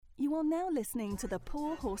You are now listening to the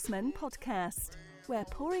Poor Horsemen podcast, where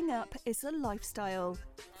pouring up is a lifestyle.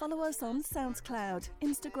 Follow us on SoundCloud,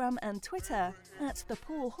 Instagram and Twitter at The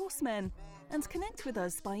Poor Horsemen, and connect with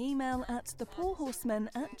us by email at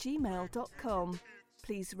thepoorhorsemen@gmail.com.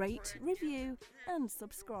 Please rate, review, and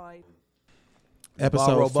subscribe.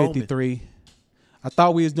 Episode 53. I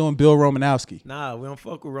thought we was doing Bill Romanowski. Nah, we don't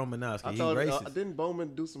fuck with Romanowski. I He thought, racist. didn't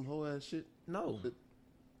Bowman do some whole ass shit? No.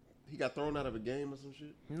 He got thrown out of a game or some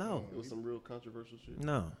shit? No. It was some real controversial shit?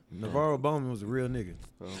 No. Navarro Bowman was a real nigga.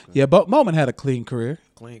 Oh, okay. Yeah, but Bowman had a clean career.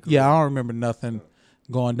 Clean career. Yeah, I don't remember nothing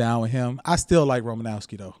going down with him. I still like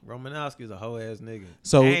Romanowski though. Romanowski was a whole ass nigga.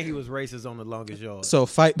 So- and he was racist on the longest yard. So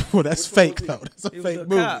fight. Well, that's fake though. That's a He was fake a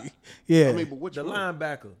movie. cop. Yeah, I mean, but which the one?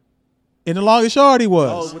 linebacker. in the longest yard he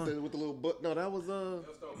was. Oh, with the little butt. No, that was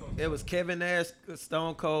It was Kevin Nash,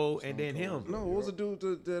 Stone Cold, and then him. no, what was the dude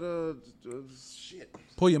that shit?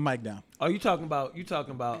 Pull your mic down. Oh, you talking about The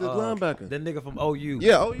linebacker. the nigga from OU.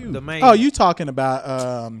 Yeah, OU. The main. Oh, you talking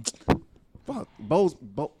about Fuck,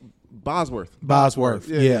 Bosworth. Bosworth?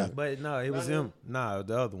 Yeah, Yeah. yeah. But no, it was him. Nah,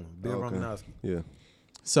 the other one, Bill Okay. Romanowski. Yeah.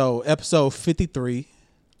 So episode 53.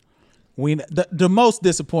 The most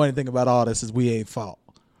disappointing thing about all this is we ain't fought.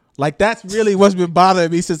 Like that's really what's been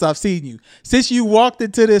bothering me since I've seen you. Since you walked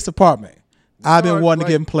into this apartment, I've been wanting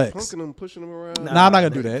to give him plex. Punking him, pushing him around. Nah, I'm not gonna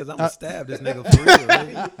do that. Because I'm gonna stab this nigga for real.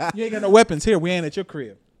 Nigga. You ain't got no weapons here. We ain't at your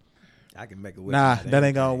crib. I can make a whip. Nah, that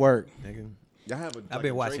ain't gonna work. Nigga. Y'all have a, I've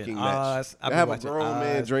been watching drinking Oz. match. I've Y'all been have a watching grown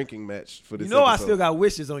man Oz. drinking match for this. You know I episode. still got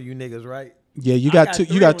wishes on you niggas, right? Yeah, you I got two. You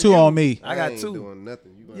three got two you. on me, I got ain't two. doing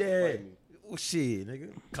nothing. You gonna Yeah. fight me. Well, shit, nigga.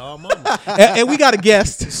 Call mama. and we got a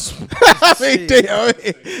guest. I mean, damn.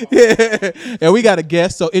 Yeah, and we got a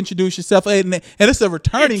guest. So introduce yourself, and it's a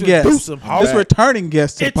returning Introduce guest. him, Hawk. It's a returning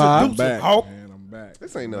guest to the pod. Introduce him, back, Hawk. man. I'm back.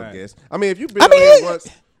 This ain't no I'm back. guess. I mean, if you've been I on mean, here once,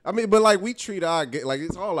 but like we treat our like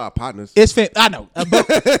it's all our partners. It's I know,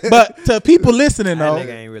 but to people listening That though,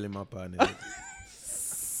 nigga ain't really my partner. Nigga,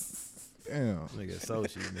 Damn. nigga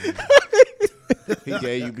associate, nigga. He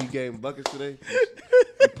gave him buckets today.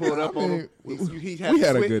 You pulled up on him. He we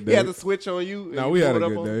had a good He had day. the switch on you. and No, you we had a pulled up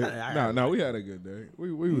good on day. him. No, we had a good day. We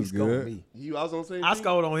He was scored good. me. You, I was on the same I team?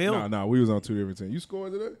 scored on him. No, we was on two different teams. You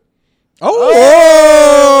scored today?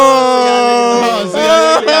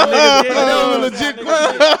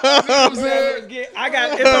 I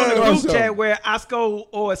got it's on the group chat where I scored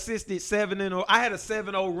or assisted 7-0. I had a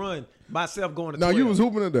 7-0 run myself going to No, 12. you was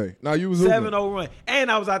hooping today. No, you was hooping. 7-0 run.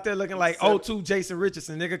 And I was out there looking like 0-2 Jason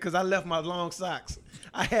Richardson, nigga, because I left my long socks.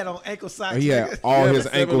 I had on ankle socks. He had nigga. all Yeah, his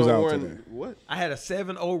but ankles out 701 today. What? I had a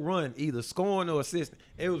 7-0 run, either scoring or assisting.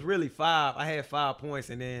 It was really 5. I had 5 points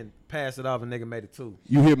and then passed it off and nigga made it 2.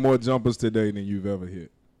 You hit more jumpers today than you've ever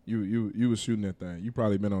hit. You was shooting that thing. You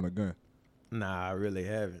probably been on a gun. Nah, I really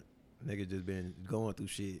haven't. Nigga just been going through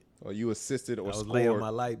shit. Or you assisted I or was laying on my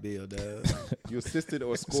scored. light bill, dog. You assisted or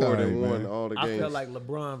all scored right, and won man. all the I games. felt like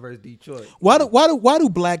LeBron versus Detroit. why do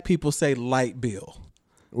black people say light bill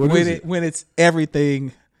What is it? when it's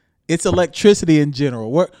everything? It's electricity in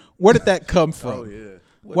general. Where did that come from? Oh yeah.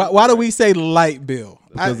 Why do we say light bill?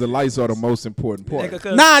 Because the lights are the most important part. Nigga,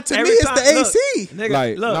 'cause Nah, to me every it's time- the AC. Look, nigga,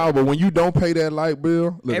 Like, look. no, but when you don't pay that light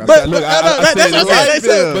bill, look, But- I But said, look, that's I what said I'm saying. They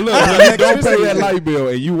said- but look, when you don't pay that light bill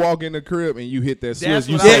and you walk in the crib and you hit that That's switch,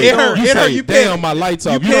 you what I say, was Yeah, it hurt. you It say, hurt. You damn, panic. my lights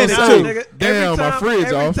You off. You don't panic Nah, too. say, nigga, damn, my fridge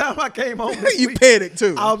every off. time I came home, this You week, panic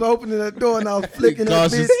too. I was opening the door and I was flicking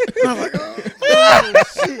that Cautious. bitch. I was like, oh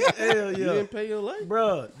shit, hell You yeah, didn't pay your light?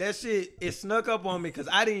 bruh. That shit it snuck up on me because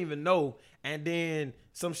I didn't even know, and then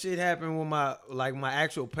some shit happened with my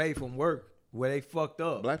actual pay from work where they fucked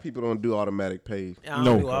up. Black people don't do automatic pay. I don't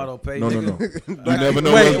No. do auto pay. No, nigga. You never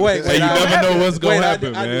know. Wait, what- wait, hey, you wait, never know what's gonna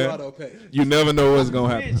happen, I do man. auto pay. You never know what's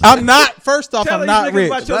gonna happen. I'm not. First off, Tell I'm these not niggas rich.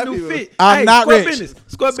 about your Black new people- fit. I'm Hey, not square rich. Business.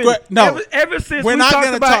 Square Square- business. no. Ever since We're we not talked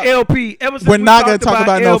gonna about talk- LP, ever since We're we not gonna talked talk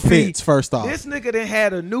about no LP, fits. First off, This nigga done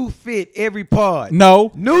had a new fit every pod.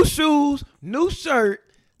 no. New shoes, new shirt.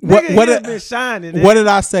 What- Nigga, what he did- been shining. What did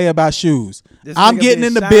I say about shoes? This I'm nigga getting been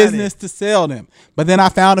in the shining. business to sell them, but then I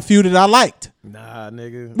found a few that I liked. Nah,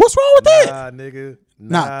 nigga. What's wrong with that? Nah, nigga.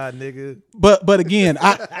 Nah. Nah, nigga. But again,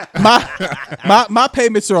 my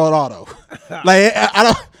payments are on auto. Like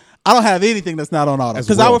I don't have anything that's not on auto That's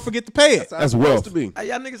because I wealth. would forget to pay it. That's supposed wealth. to be. Hey,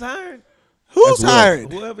 y'all niggas hiring? Who's That's wealth.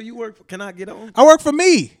 hired? Whoever you work for, can I get on? I work for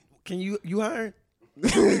me. Can you hiring?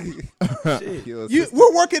 Shit.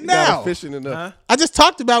 We're working Not now. efficient enough. Huh? I just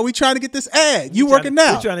talked about we trying to get this ad. You working We're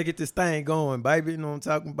now? trying to get this thing going, baby. You know what I'm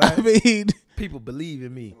talking about? I mean, People believe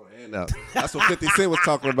in me. And out. That's what 50 Cent was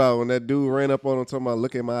talking about when that dude ran up on him talking about,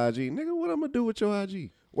 look at my IG. Nigga, what I'm going to do with your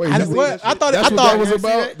IG? Wait, I that's didn't- what? I thought- that's I what thought- that was You see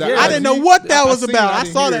about. that? Yeah. I didn't know what that was seen it, about. I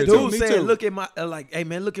didn't saw hear that it. too. Dude Me said, too. "Look at my like, hey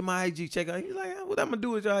man, look at my IG. Check out." He's like, "What I'm gonna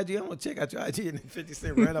do with your IG? I'm gonna check out your IG." And then 50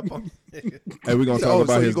 Cent ran up on me. Hey, we gonna talk Oh,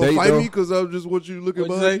 about so you his gonna date fight though. me because I just want you to look at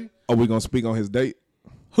What'd my you IG? say? Are we gonna speak on his date?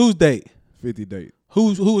 Whose date? 50 date. Who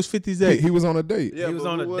was 50's date? He was on a date. Yeah, He was but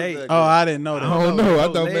on who a date. that Oh, guy? I didn't know that. I don't know. I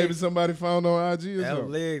Those thought legs- maybe somebody found on IG or That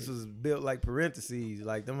something. legs was built like parentheses,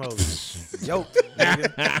 like them hoes yoked,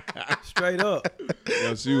 nigga. Straight up.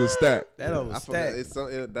 Yeah, she was stacked. That hoe I was forgot. stacked. It's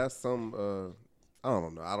some. That's some. I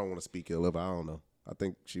don't know. I don't want to speak ill of. I don't know. I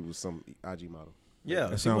think she was some IG model. Yeah,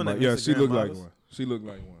 That she sound one of like, them yeah, she Instagram looked like models. one. She looked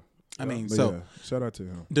like one. I mean, But so yeah, shout out to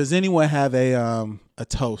him. does anyone have a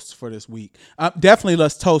toast for this week? Definitely,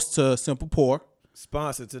 let's toast to Simple Pour,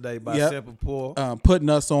 Sponsored today by Yep. Simple Pour. putting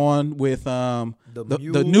us on with the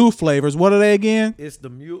Mule. new flavors. What are they again? It's the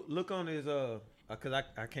mule. Look on his cause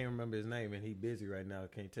I can't remember his name and he busy right now. I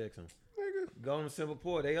can't text him. Go on Simple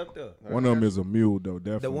Pour. They up there. One of them is a mule though,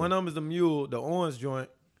 definitely. The one of them is the mule, the orange joint,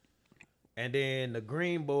 and then the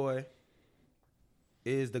green boy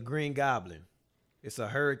is the Green Goblin. It's a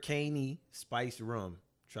hurricane spiced rum,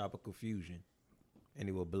 tropical fusion, and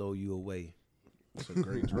it will blow you away. It's a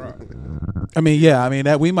great drop. I mean, yeah. I mean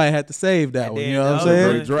that we might have to save that And one. then You know the what I'm other saying?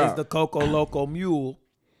 one Great drop. is the Coco Loco Mule.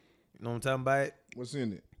 You know what I'm talking about? What's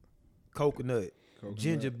in it? Coconut,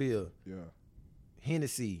 ginger beer, Yeah.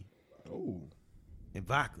 Hennessy, Oh, and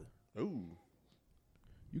vodka. ooh.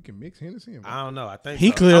 You can mix Hennessy and I don't know. I think He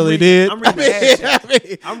so. clearly I'm did. I'm reading the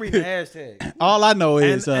hashtag. I'm reading the hashtag. All I know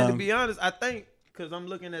is And to be honest, I think because I'm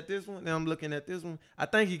looking at this one and I'm looking at this one, I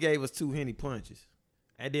think he gave us 2 Henny punches,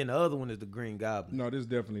 and then the other one is the Green Goblin. No, this is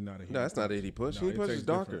definitely not a Henny. No, that's not 80 push. No, 80 it push tastes is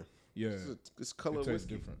darker. different. Yeah, It's color it tastes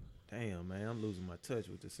whiskey. different. Damn, man, I'm losing my touch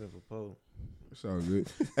with the Simple Pour. It's all good.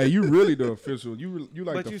 Hey, you really the official. You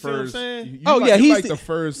like But the you see what I'm first. saying? You Oh, like, yeah, you he's like the- the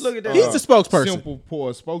first. Look at that. He's the spokesperson. Simple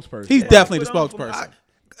Pour spokesperson. He's Yeah, definitely the but I'm- spokesperson.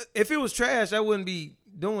 If it was trash, I wouldn't be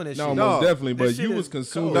doing this No, shit. most No, definitely. this But shit you is was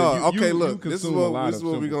consuming. cold. No, you, okay, you look. This is consume a lot what of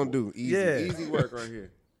we're Simple gonna do. Easy, Yeah. easy work right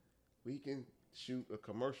here. We can shoot a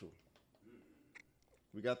commercial.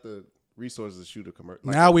 We got the resources to shoot a commercial.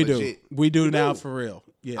 Now we do. legit. We do now for real.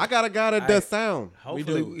 Yeah. I got a guy that does sound.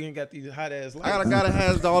 Hopefully, do. we ain't got these hot ass I lights. got a guy that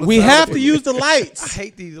has all the. We sound have to equipment. use the I lights.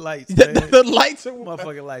 hate these lights, man. the lights are.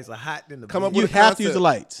 Motherfucking lights are hot in the. Come up bitch. You with a have to use the concept.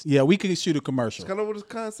 lights. Yeah, we can shoot a commercial. Come up with a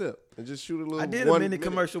concept and just shoot a little. I did a 1 mini minute.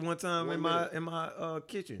 commercial one time 1 in my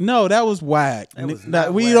kitchen. No, that was whack. That was Nah,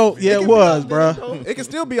 not we whack, don't. man. Yeah, It it can be was, authentic, bruh. It can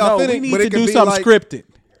still be No, authentic, we need but to it can do be something like, scripted.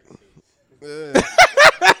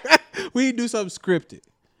 We need to do something scripted.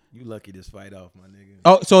 You lucky this fight off, my nigga.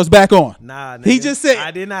 Oh, so it's back on. Nah, nigga. He just said.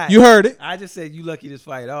 I did not. You heard it. I just said you lucky this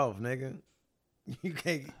fight off, nigga. You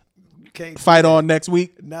can't Fight on next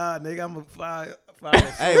week. Nah, nigga, I'm a fire.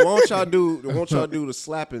 Hey, won't y'all do the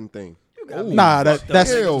slapping thing? Nah, that's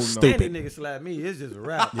Hell no. stupid. Any nigga slap me, it's just a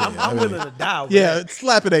rap. I'm willing to die. With Yeah, that.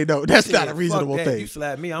 slapping ain't no. That's Shit, not a fuck reasonable that. thing. You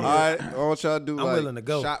slap me, I'm All right, why don't y'all do I'm like willing to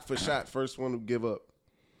go. shot for shot? First one to give up.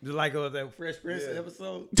 just like that Fresh Prince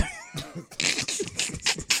episode.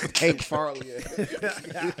 Hank Farley.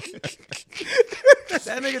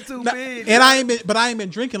 That nigga too big. And I ain't been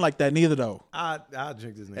drinking like that neither though. I'll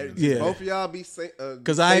drink this nigga. Yeah. Both of y'all be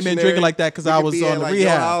Cause I ain't been drinking like that 'cause I was on the Your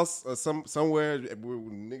rehab. house or somewhere where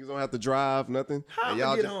niggas don't have to drive nothing. How and I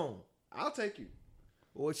y'all get just- home? I'll take you.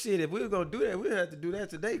 Well, shit, if we were gonna do that, we'd have to do that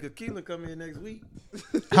today. Cause Keelan come here next week.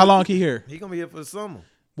 How long he here? He gonna be here for the summer.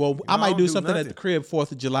 Well, I I might don't do do something at nothing. the crib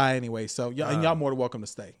 4th of July anyway. So and y'all more than welcome to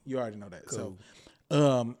stay. You already know that. Cool. So,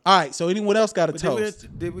 all right. So anyone else got a But toast?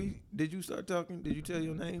 did you start talking? Did you tell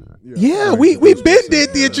your name? Yeah, we been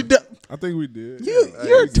did the introduction. I think we did.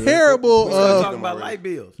 You're terrible. We started Uh, talking about light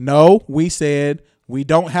bills. no, we said we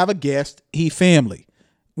don't have a guest. He family.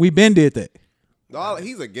 We been did that. No,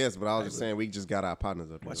 he's a guest, but I was just saying we just got our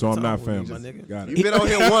partners up here. So I'm not What's wrong with family. you, my nigga? Got You've it. been on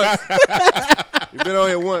here once. You've been on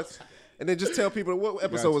here once. And then just tell people what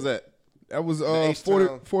episode Gotcha. was that? That was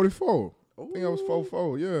H-Town. 44. I think I was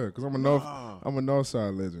 44. Yeah, because I'm a North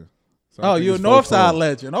Side legend. So I Oh, think you're a it's North 44. Side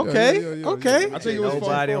legend. Okay, yeah, okay. I think it was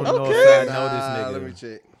Nobody on 44. the north Okay. side know this nigga. Let me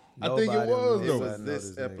check. I think it Nobody on the was, north though. It side was know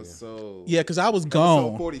this nigga. episode. Yeah, because I was Episode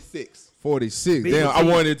gone. 46. 46. BET. Damn, I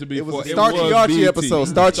wanted it to be. It was a it Starchy was Archie BET. episode.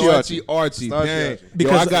 Starchy Archie. Archie. Starchy Dang. Archie.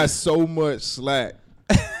 Because- Yo, I got so much slack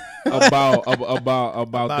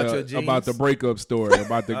about your jeans? about the breakup story,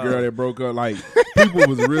 about the girl that broke up. Like people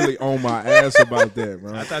was really on my ass about that,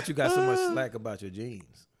 I man. thought you got so much slack about your jeans.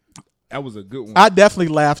 That was a good one. I definitely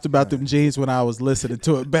laughed about them jeans when I was listening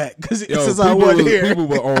to it back because Yo, since I people wasn't was- here. People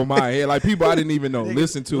were on my head. Like people I didn't even know. Nigga,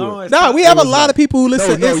 Listen to long it. as No, we time- have a was lot like- of people who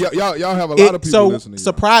listen. No, It's- y'all have a lot of people so listening.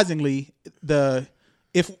 surprisingly,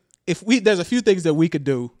 if we there's a few things that we could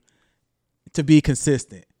do to be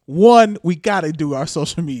consistent. One, we got to do our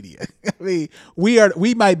social media. I mean,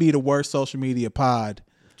 we might be the worst social media pod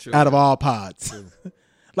out of all pods.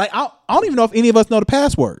 Like I don't even know if any of us know the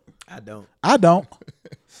password. I don't.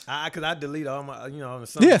 Cause I delete all my, in the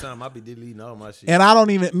summertime I be deleting all my shit. And I don't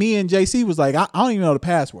even. Me and JC was like, I don't even know the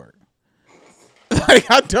password. Like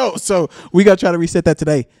I don't. So we got to try to reset that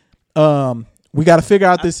today. We got to figure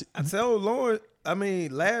out this. I tell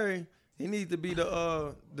Larry, he needs to be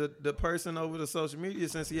the person over the social media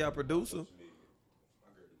since he our producer.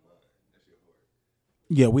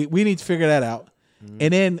 Yeah, we need to figure that out.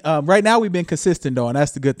 And then right now we've been consistent though, and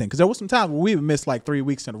that's the good thing. Because there was some times where we missed like 3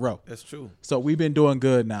 weeks in a row. That's true. So we've been doing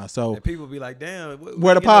good now. So and people be like, "Damn,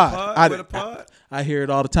 where the pod? Where the pod?" I hear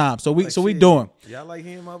it all the time. So we Like, we doing. Y'all like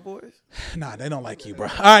hearing my voice? Nah, they don't like you, bro.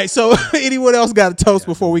 All right. So anyone else got a toast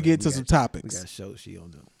before we get to some We topics? got Shoshi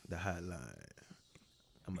on the hotline.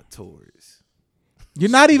 I'm a tourist.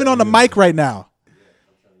 You're not even on the mic right now.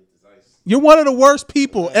 You're one of the worst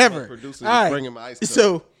people ever. producer All right. bringing my ice cup.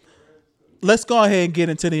 So let's go ahead and get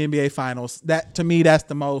into the NBA Finals. That to me, that's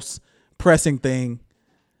the most pressing thing.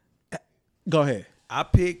 Go ahead. I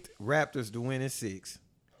picked Raptors to win in 6,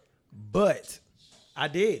 but I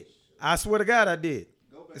did. I swear to God, I did.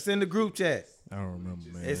 It's in the group chat. I don't remember,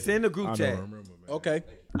 man. It's in the group I chat. don't remember, man. Okay.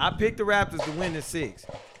 I picked the Raptors to win in 6,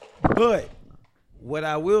 but what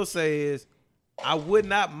I will say is I would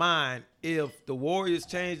not mind if the Warriors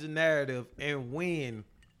change the narrative and win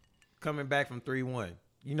coming back from 3-1.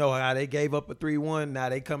 You know how they gave up a 3-1, now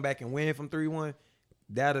they come back and win from 3-1.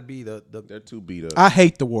 That'll be the They're too beat up. I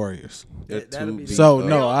hate the Warriors. They're that'll too be beat So, up.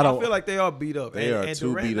 no, I don't- I feel like they are beat up. They are and too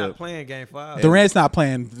Durant beat not up. playing Game 5. Durant's not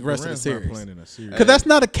playing the rest Durant's of not the playing series. in a series. Because that's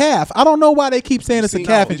not a calf. I don't know why they keep saying it's a See,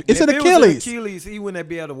 calf. no, injury. It's an If it was Achilles. Achilles, he wouldn't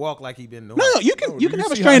be able to walk like he been doing. No, you can No, you do can you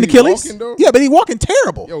have a see how strained he Achilles. walking, though? Yeah, but he walking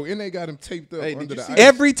terrible. Yo, and they got him taped up Hey, under did the you see ice.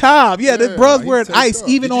 Every time. Yeah, the Yeah, bros he wearing taped ice up.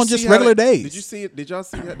 even Did you on see just how regular they- days. Did you see it? Did y'all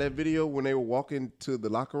see that video when they were walking to the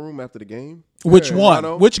locker room after the game? Which Yeah. one?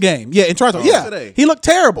 Toronto? Which game? Yeah, in Toronto. Oh, yeah, today. he looked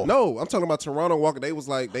terrible. No, I'm talking about Toronto walking. They was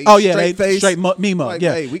like, they Oh yeah, straight they face. straight Mimo. Like,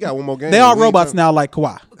 Yeah, hey, we got one more game. they all We ain't robots trying- now, like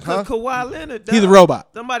Kawhi. Because Kawhi Leonard, He's a dog. robot.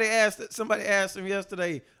 Somebody asked him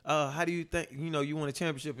yesterday, how do you think, you won a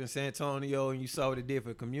championship in San Antonio and you saw what it did for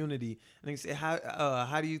the community. And he said,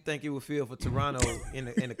 how do you think it would feel for Toronto in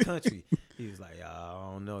the country? He was like, I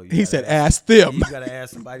don't know. He said, "Ask them." You got to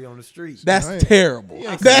ask somebody on the street. That's Right. terrible. He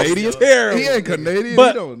ain't That's Canadian. terrible. He ain't Canadian.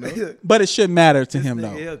 But- he don't know. But it shouldn't matter to This him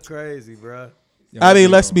nigga though. is crazy, bro. I mean,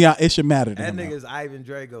 let's be honest. It should matter to That him. though. nigga's Ivan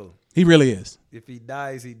Drago. He really is. If he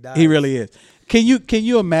dies, he dies. He really is. Can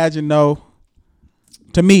you imagine though?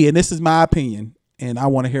 To me, and this is my opinion, and I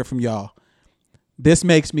want to hear from y'all. This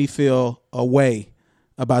makes me feel a way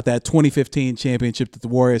about that 2015 championship that the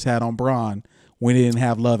Warriors had on Bron when they didn't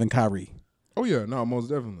have Love and Kyrie. Oh yeah, no, most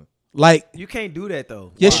definitely. Like, You can't do that,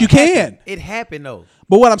 though. yes, you can. It happened, though.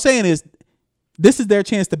 But what I'm saying is, this is their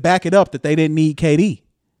chance to back it up that they didn't need KD,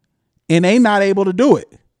 and they not able to do it.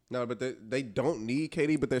 No, but they don't need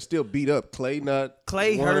KD, but they're still beat up. Clay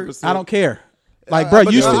hurt. I don't care. Like, bro,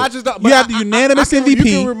 you have the unanimous You MVP.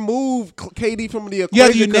 can remove KD from the equation. You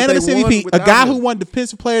have the 'cause unanimous they won MVP, a without guy him. who won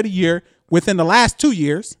Defensive Player of the Year within the last 2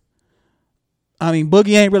 years. I mean,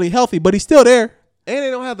 Boogie ain't really healthy, but he's still there. And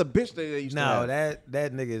they don't have the bench that they used to No, have.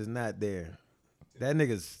 that nigga is not there. That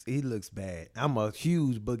he looks bad. I'm a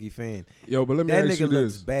huge Boogie fan. Yo, but let me That ask you nigga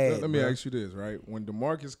looks this. bad, Let me bro. ask you this, right? When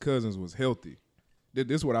DeMarcus Cousins was healthy, this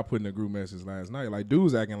is what I put in the group message last night. Like,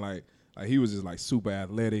 dudes acting like he was just like super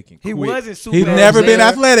athletic and He quick. wasn't super. He's never been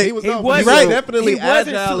athletic. athletic. He was, He no, wasn't he was right. definitely He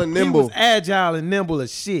wasn't agile and He nimble. was agile and nimble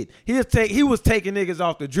as shit. He was taking niggas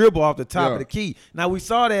off the dribble, off the top Yeah. of the key. Now we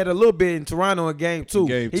saw that a little bit in Toronto in game 2.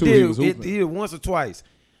 Game he two, did he was it. hooping. He did it once or twice,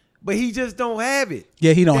 but he just don't have it.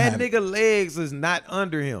 Yeah, he don't that have it. nigga legs is not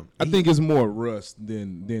under him. I think it's more rust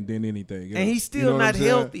than anything. And he's still You know what not I'm saying?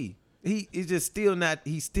 healthy. He is just still not.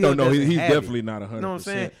 He still No, doesn't he's have definitely it. not 100%. You know what I'm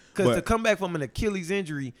saying? Because But- to come back from an Achilles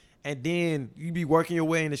injury and then you be working your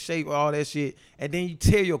way into shape, all that shit, and then you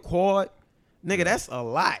tear your quad, nigga, that's a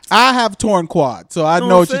lot. I have torn quad, so I Know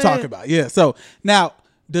know what what I'm you're saying? talking about. Yeah. So now,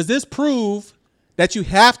 does this prove that you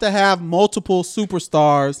have to have multiple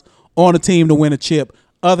superstars on a team to win a chip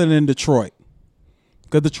other than Detroit?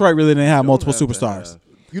 Because Detroit really didn't have multiple have to superstars. have-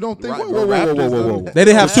 You don't think? Right, Whoa. Raptors They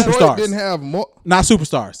didn't have Detroit superstars. Didn't have more. Not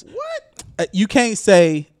superstars. What? You can't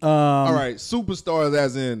say. All right, superstars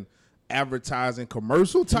as in advertising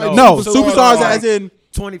commercial type. No, Superstars superstars are- as in.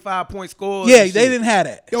 25-point scores. Yeah, and they shit. didn't have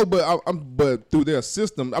that. Yo, but through their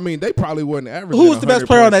system, I mean, they probably wasn't averaging. Who was the best 100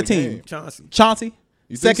 player on that points a team? game. Chauncey. Chauncey,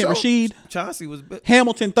 You think second so? Rashid, Chauncey was.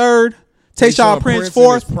 Hamilton third, Tayshaun Tayshaun Prince Prince in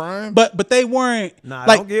fourth. his prime? But they weren't Nah,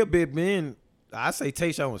 like don't give Big Ben. I say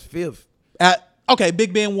Tayshaun was 5th. Okay,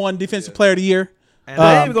 Big Ben won Defensive Player of the Year. And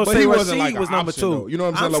I ain't even But gonna say he Rasheed wasn't like was an number option, 2. though. You know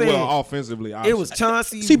what I'm I'm saying? Like, saying well, offensively, it was option.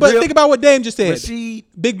 Chauncey. See, but Rip, think about what Dame just said. Rasheed.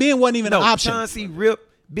 Big Ben wasn't even an option. Chauncey, Rip,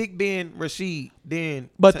 Big Ben, Rasheed. Then,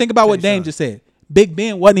 But think about what Dame Tayshaun. just said. Big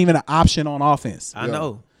Ben wasn't even an option on offense. I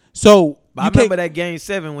know. So But I remember that game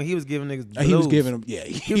 7 when he was giving niggas blues. He was giving them. Yeah,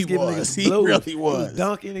 He was giving niggas He blues. really He was. was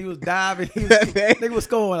dunking. He was diving. Nigga was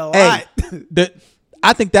scoring a Hey, lot.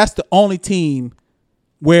 I think that's the only team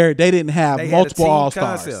where they didn't have They had a multiple team All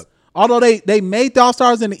Stars. concept. Although they made the All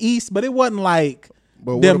Stars in the East, but it wasn't like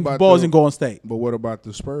But what them about boys the- in Golden State. But what about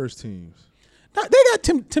the Spurs teams? No, they got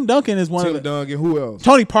Tim Duncan is one Tim of the. Duncan, who else?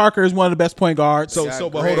 Tony Parker is one of the best point guards. So,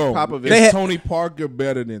 Got but Greg hold on. Popovich. Is They had- Tony Parker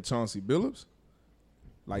better than Chauncey Billups?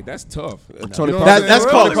 Like, that's tough. Tony You know Parker- what I'm That's saying?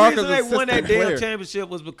 called- The Parker's reason they won that assistant damn player. championship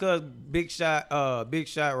was because Big Shot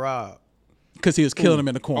Rob. because he was killing him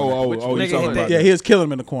in the corner. Oh, Nigga you hit talking that- about yeah, that. he was killing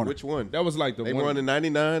him in the corner. Which one? That was like the They one. won in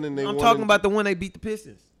 '99 and they I'm won talking in- about the one they beat the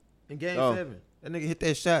Pistons in Game Oh. 7. That nigga hit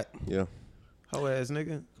that shot. Yeah. Hoe ass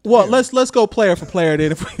nigga. Well, let's go player for player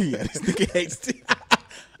then. If we, yeah, this nigga hates it. All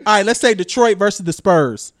right, let's say Detroit versus the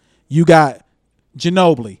Spurs. You got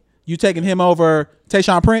Ginobili. You taking him over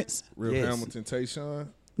Tayshaun Prince? Real Yes. Hamilton, Tayshaun.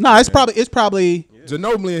 No, it's probably.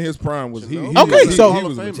 Ginobili in his prime was he Okay, was, so- he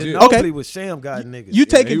was Hall of legit. Famer. Okay. Ginobili was sham god niggas. You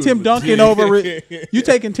taking he was Tim Duncan legit. over? You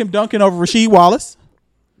taking Tim Duncan over Rasheed Wallace?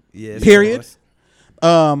 Yes, Period.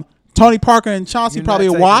 boys. Tony Parker and Chauncey You're probably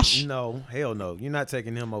a not taking- wash. No, hell no. You're not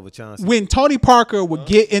taking him over Chauncey. When Tony Parker would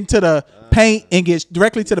get into the paint and get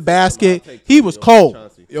directly to the basket, I'll take he Tony was over cold.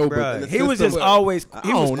 Chauncey. Yo, Bruh, but he was system- just always.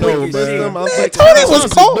 He was don't quick know, as bruh. shit. I'm Man, taking- Tony was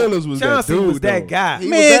Chauncey cold. Billups was that Chauncey dude, was that though. guy. He was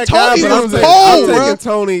Man, that guy, Tony but was I'm taking- cold, I'm bro. taking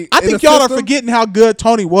Tony. I in think the y'all are system. forgetting how good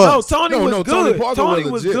Tony was. No, Tony was Tony good. Parker Tony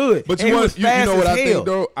was was legit. good. But And you he want was you fast know what as I hell. think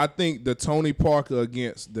though? I think the Tony Parker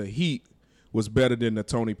against the Heat was better than the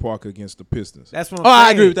Tony Parker against the Pistons. That's what I'm Oh, saying.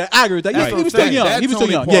 I agree with that. I agree with that. That's Yeah, what he was I'm still saying. young. That He was still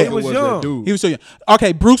Tony young. Parker Yeah, He was that young. dude. he was still young.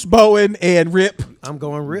 Okay, Bruce Bowen and Rip. I'm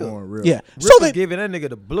going real. Going real. Yeah. Rip So was that giving that nigga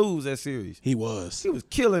the blues that series. he was. He was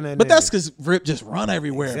killing that But nigga. that's because Rip just run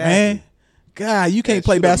everywhere, Exactly. man. God, you can't And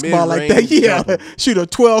play shoot a basketball like that. mid-range Yeah, jumper. shoot a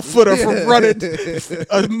 12-footer from running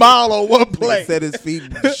a mile on one play. Set his feet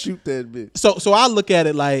and shoot that bitch. So I look at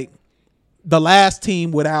it like the last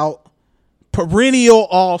team without perennial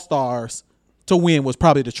all-stars to win was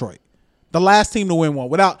probably Detroit. The last team to win one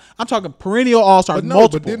without. I'm talking perennial all-stars, But no,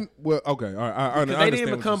 multiple. but didn't well okay. All right, I Because they understand didn't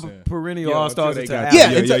what become you're saying. perennial Yeah, all-stars until they until got-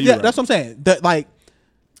 after. yeah, you're yeah, right. that's what I'm saying. That like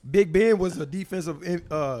Big Ben was a defensive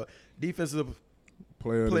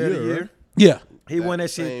player player of the year. right? yeah, He won that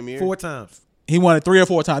same shit year? 4 times. he won it 3 or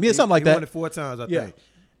 4 times. Yeah, something like He won that. it 4 times, I Yeah.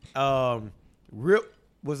 think. Rip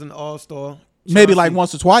was an all-star. Maybe like Chauncey-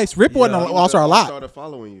 once or twice. Rip wasn't Yeah. an all-star a lot. Started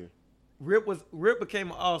following you. Rip became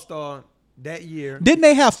an all-star that year. Didn't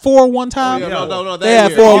they have 4 one time? Oh, yeah, no. They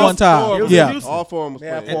had that 4 year. one time. All four of Yeah. them. All 4 of them was They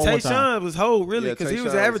had playing. And 4 one time. Tayshaun was whole, really, Yeah, because he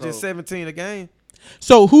was Tayshaun was averaging whole. 17 a game.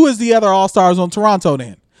 So who is the other all-stars on Toronto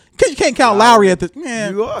then? 'Cause you can't count Lowry at the.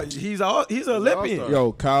 Man, You are. He's an Olympian. all-star.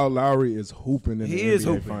 Yo, Kyle Lowry is hooping in the He NBA is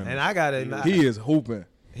hooping. Finals. And I got it. He is hooping.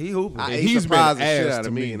 He hooping. He's surprised been the shit ass out to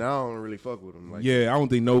of me. and I don't really fuck with him. Like, Yeah, I don't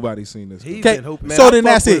think nobody's seen this. He's Okay, been hooping. man, so I then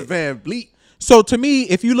fuck that's with it. Van Vliet. So to me,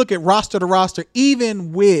 if you look at roster to roster,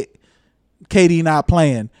 even with KD not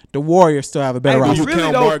playing, the Warriors still have a better Hey, but roster. You really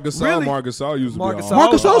count though, Marc Gasol. really- Marc Gasol used to Marc be Gasol- all.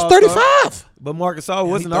 Marcus was Gasol's an 35, But Marcus Gasol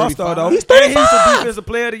wasn't He's an all-star, 35. though. He's And 35. he's the defensive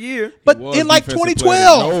player of the year. but Was in like defensive player.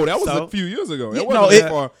 2012. No, that was So- a few years ago. Yeah, That no, wasn't it-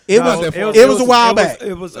 that far. it Not was- that far. it was a while back.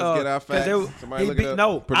 It was. Let's get our 'cause facts. they- Somebody he look it beat- up.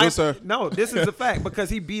 No, Producer. no, this is a fact because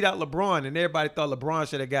he beat out LeBron, and everybody thought LeBron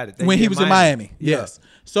should have got it that When he year was in Miami. Yeah. Yes.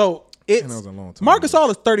 So it's that was a long time Marcus ago.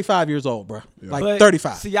 Gasol is 35 years old, bro. Like But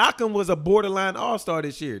 35. Siakam was a borderline all-star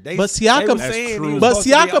this year. They, But they Siakam, were saying he was but supposed to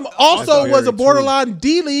be Siakam an also all-star. was a Very borderline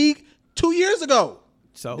D League 2 years ago.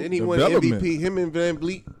 So Then he won Development. MVP. Him and Van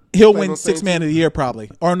Vliet. He'll played win on the same 6 man of the year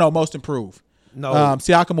probably, or no, most improved. no,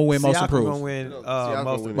 Siakam will win most Siakam improved. gonna win Siakam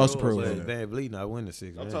most win most improved. improved. Van Vliet not win the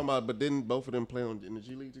 6. I'm talking about, but didn't both of them play in the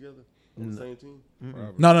G League together on the same team?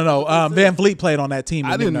 No. Van Vliet played on that team.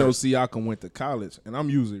 I in didn't know New Siakam went to college, and I'm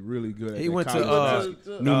usually really good at He that went to college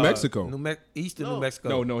New Mexico. Eastern New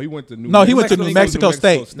Mexico. No, he went to New. No, he went to New New Mexico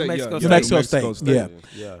State. New Mexico New Mexico State. Yeah.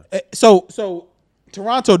 Yeah. So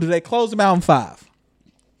Toronto, do they close them out in 5?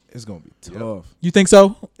 It's gonna be tough. You think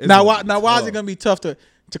so? It's Now, gonna be why is it tough. going to be tough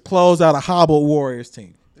to close out a hobbled Warriors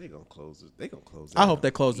team? They gonna close it. They gonna close it. I hope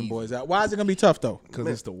they close them boys out. Why is it going to be tough though? Because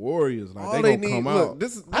it's the Warriors. Like All they they gonna need. come Look, out.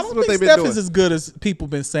 this is I don't what think they've Steph been is doing. as good as people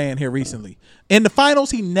been saying here recently. In the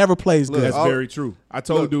finals, he never plays good. That's all- very true. I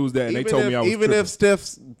told Look, dudes that, and they even told if, me I was even tripping. if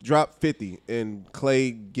Steph's dropped 50 and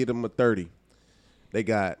Clay get him a 30, they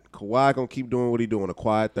got Kawhi gonna keep doing what he doing, a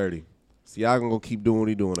quiet 30. Siakam gonna keep doing what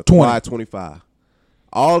he doing. A 20. Kawhi 25.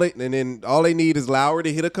 All they need is Lowry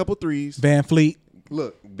to hit a couple threes. Van Fleet.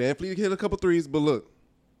 Look, Van Fleet hit a couple threes, but look,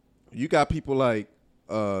 you got people like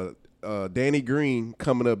Danny Green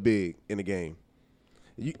coming up big in the game.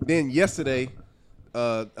 Then yesterday,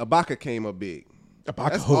 Ibaka came up big.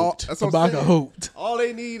 Ibaka That's all- hooped. that's what I'm Ibaka saying. hooped. All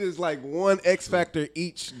they need is like one X factor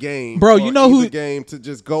each game, Bro, or you know either who- game to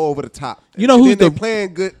just go over the top. You know and who's then the- they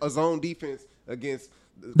playing good zone defense against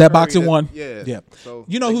That Curry boxing one. Yeah. So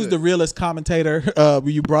you know they who's good. the realest commentator?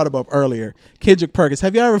 You brought him up earlier. Kendrick Perkins.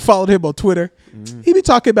 Have you ever followed him on Twitter? Mm-hmm. He be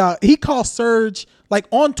talking about, he calls Serge, like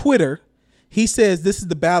on Twitter, he says this is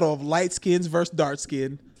the battle of light skins versus dark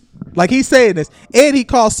skin. Like he's saying this. And he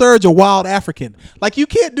calls Serge a wild African. Like you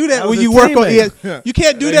can't do that That when was you his work on teammate. You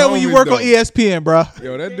can't do They that when you homies, work on though. ESPN, bro.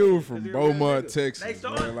 Yo, that dude from Beaumont, Texas. They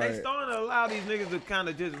starting man, to allow these niggas to kind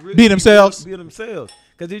of just really Be themselves? Be themselves.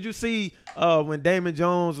 Because did you see when Damon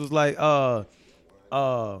Jones was like,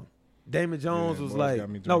 Damon Jones Yeah, was boys like, got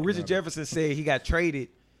me no, drinking Richard out of it. Jefferson said he got traded.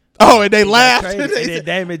 Oh, and they He got laughed. traded, and then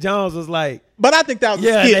Damon Jones was like, But I think that was a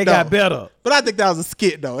yeah, skit, they though. got better. But I think that was a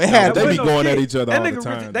skit, though. It had they to be be. going at each other That all the nigga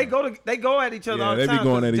time, Richard- though. they go at each other Yeah, all the they be time.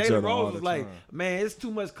 going at 'cause each Jalen other all Rose the was like, time. man, it's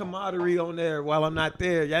too much camaraderie on there while I'm not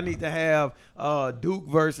there. Y'all need to have Duke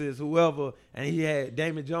versus whoever. And he had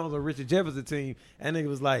Damon Jones on Richard Jefferson team. And nigga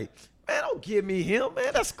was like, man, don't give me him,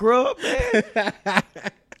 man. That's scrub, man.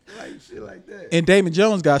 Like shit like that. And Damon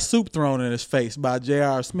Jones got soup thrown in his face by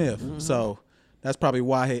J.R. Smith. So that's probably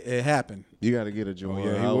why it happened. You got to get a Jamal.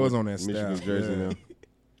 yeah, he Howard was on that Michigan staff, jersey yeah.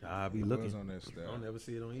 now. I'll be Was looking. on that I don't never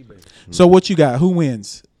see it on eBay. So what you got? Who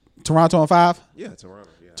wins? Toronto on 5? Yeah, Toronto.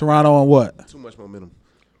 Yeah. Toronto on what? Too much momentum.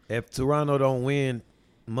 If Toronto don't win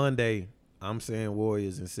Monday, I'm saying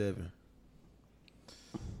Warriors in 7.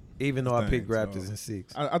 Even though I picked Dang, Raptors so- in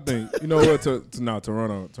 6. I think you know what? Toronto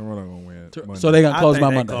gonna win. Monday. So they gonna I close think my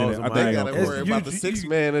they Monday. close I them think out. they Got to It's- worry you- about the you- sixth you-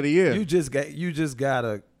 man of the year. You just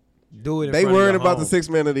gotta do it. In They front of worried your about the home. sixth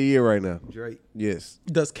man of the year right now. Drake. Yes.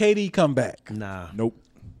 Does KD come back? Nah. Nope,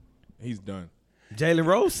 he's done. Jalen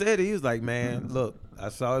Rose said it. He was like, man, look, I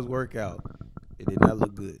saw his workout. It did not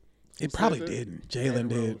look good. It probably didn't. Jalen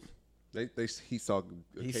did. He saw.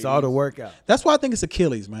 He saw the workout. That's why I think it's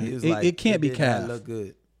Achilles, man. He was It, like, it can't be did not calf. look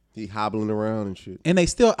good. He hobbling around and shit. And they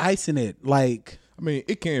still icing it. Like, I mean,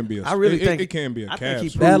 it can be. I really think it can be a I calf. think he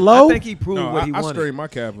strain. proved, That low? I think he proved No, what he I wanted. straightened my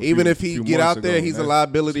calf. Even if he get out there, he's a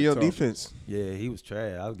liability on tough. defense. Yeah, he was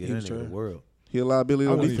trash. I'll get He that was nigga the trash. world. He a liability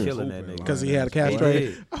I on wasn't He defense. killing that hooping nigga. like 'Cause he had a that. calf He strain.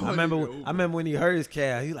 did. I remember when he hurt his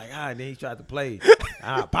calf. He like, and then he tried to play.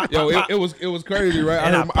 Pop, Yo, pop, pop. it was crazy, right?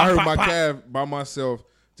 And I I heard pop, my pop, pop. calf by myself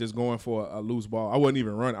just going for a loose ball. I wasn't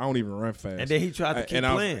even run. I don't even run fast. And then he tried to keep and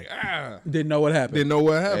I was playing. like, didn't know what happened. didn't know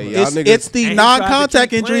what happened. Hey, y'all It's, niggas- it's the And he tried to non-contact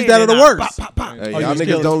keep injuries playing, that are the and worst. pop, pop, pop. Hey, Oh, y'all you niggas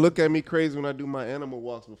still- don't look at me crazy when I do my animal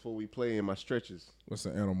walks before we play in my stretches. What's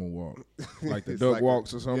the animal walk? Like the It's duck like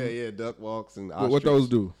walks or something? Yeah, duck walks and What those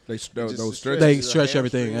do? They Just those to stretch. They your stretch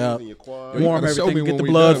everything hamstrings out. and your quads. You warm gotta show everything, me get when the we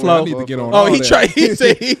blood done, man. I flow. need to get on Oh, all he that. tried. He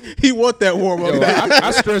said he want that warm up. Yo, now.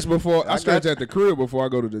 I stretch before. I stretch got at the crib before I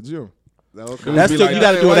go to the gym. Okay. That's Be still- you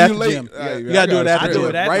gotta hey, do it why at you the late? gym. Hey, You man, gotta do it I after gotta the do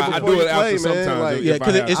gym. it Right I before do you it after play, man. sometimes. Like- Yeah, if I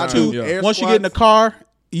because have it's time, too. yeah. Air Once you get in the squats. car,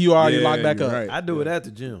 you already Yeah, locked back you're up. right. I do it at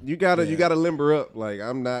the gym. You gotta limber up. Like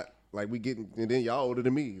I'm not like we getting, and then y'all older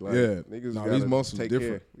than me. Like, Yeah, niggas no, gotta these muscles take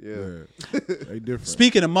different. care. Yeah. They different.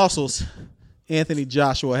 Speaking of muscles, Anthony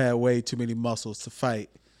Joshua had way too many muscles to fight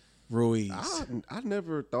Ruiz. I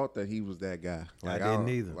never thought that he was that guy. Like, didn't don't-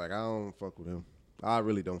 either. Like I don't fuck with him. I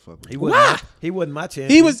really don't fuck with He him. wasn't my champion.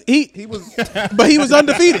 He was He was. but he was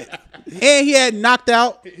undefeated, and he had knocked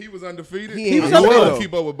out. He was undefeated. He was I undefeated. couldn't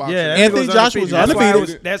keep up with boxing. Yeah, that Anthony nigga was Joshua was undefeated. That's why it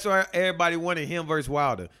undefeated. That's why everybody wanted him versus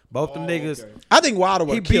Wilder. Both them niggas. okay. I think Wilder He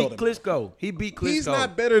would have killed beat him. Klitschko. He beat Klitschko. He's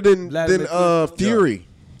not better than Vladimir Klitschko. Fury.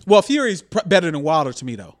 Well, Fury's better than Wilder to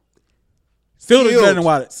me, though. Still is better than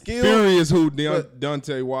Wilder. Skilled. Fury is who But-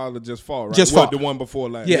 Deontay Wilder just fought, right? Just What, fought. the one before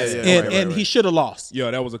last. Yes, yeah, and, right, and right. he should have lost.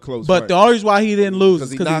 Yeah, that was a close But fight. the only reason why he didn't lose is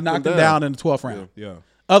 'Cause he because he knocked knocked him him down. down in the 12th round. yeah.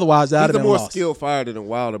 Otherwise, that He's would the have been more lost. skilled fighter than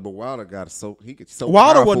Wilder, but Wilder got he gets so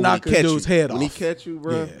Wilder powerful will when knock he a catch dude's you. head When he off. catch you,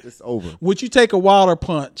 bro, Yeah. it's over. Would you take a Wilder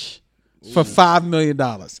punch for $5 million?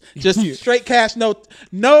 Just straight cash, no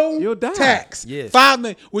You'll die. tax. Yes. $5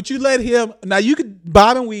 million. Would you let him? Now you could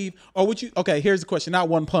bob and weave, or would you? Okay, here's the question: not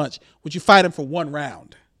one punch. Would you fight him for one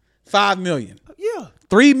round? $5 million. Yeah.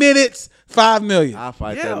 3 minutes, $5 million. I'll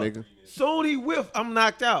fight Yeah. that nigga. Soon he whiff, I'm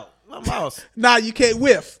knocked out. I'm lost. Nah, you can't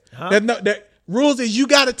whiff. Huh? There's no the rules is you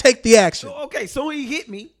got to take the action. Okay, soon he hit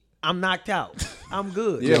me, I'm knocked out. I'm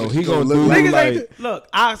good. Yeah, Yo, but he you gonna look do like- Niggas like ain't, look,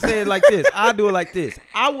 I say it like this. I do it like this.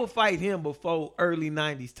 I will fight him before early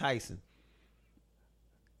 90s Tyson.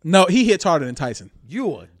 No, he hits harder than Tyson. You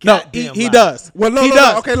a No, goddamn he liar. does. Well, no, he no,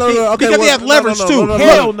 does. no, okay, no, no, okay, Because he well, has leverage no, too. no, no, no,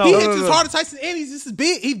 Hell no. He No, hits no, as no. hard as Tyson, and he's just as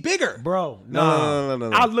big. He's bigger. Bro, No.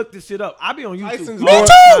 I looked this shit up. I be on YouTube. Tyson's all more,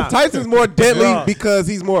 the time. Tyson's more deadly Bruh. because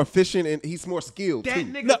he's more efficient and he's more skilled That too.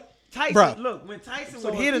 nigga, No, Tyson, bruh. look, when Tyson So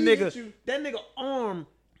would if hit a he nigga, hit you- that nigga arm,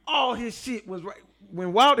 all his shit was right.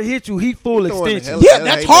 When Wilder hit you, he full throwing the extension. hell- Yeah,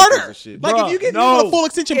 that's haymakers harder. and shit. Like Bruh, if you get no. a full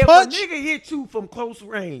extension if punch, a nigga hit you from close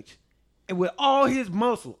range and with all his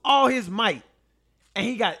muscle, all his might, and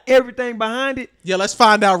he got everything behind it, yeah, let's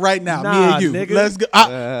find out right now. Me Nah, and you. nigga. Let's go.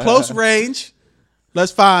 Close range.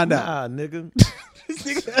 Let's find out. nah, nigga.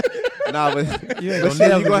 Nah, but, You ain't but gonna shit,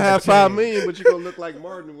 never you gonna get have the chance. $5 million, but you gonna look like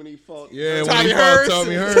Martin when he fought. Yeah, Tommy when he Hearns. fought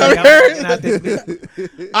Tommy Tommy Hearns. Hearns. Not this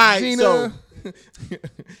bitch. All right, Gina.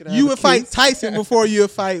 so you would fight Tyson before you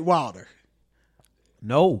would fight Wilder.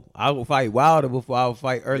 No, I will fight Wilder before I will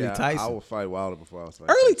fight early Yeah, I Tyson. will fight Wilder before I was fight.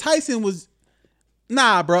 Early Tyson was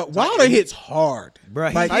bro. Wilder hits hard. Bro,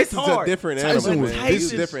 he Like, hits Tyson's hard. a different Tyson animal, was- man. He's a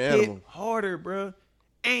Tyson different hit animal. harder, bro.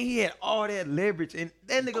 And he had all that leverage, and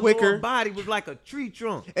that nigga Quicker. lower body was like a tree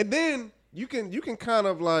trunk, And then you can kind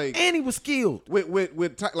of like and he was skilled. with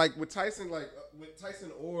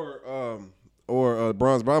Tyson or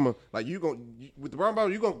Bronze Bomber, like with the Bronze Bomber,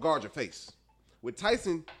 you gonna guard your face. With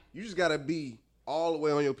Tyson, you just gotta be all the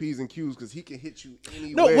way on your P's and Q's because he can hit you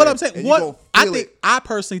anywhere. No, what I'm saying, and you gonna feel it. I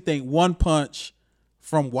personally think one punch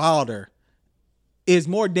from Wilder is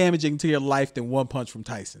more damaging to your life than one punch from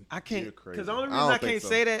Tyson. I can't, You're crazy. because the only I reason don't I, think can't so.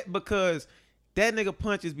 say that because that nigga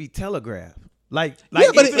punches be telegraphed. Like Yeah,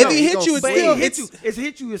 but even if though- he hit you, it's but still it hit you. It's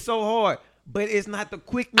hit you is so hard, but it's not the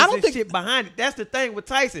quickness I don't and think- shit behind it. That's the thing with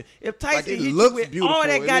Tyson. If Tyson it hit you looks with beautiful all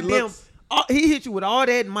that and it goddamn, looks- he hit you with all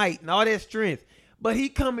that might and all that strength. But he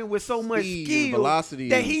coming with so much Speed and skill velocity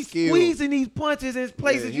that and he's skill. squeezing these punches in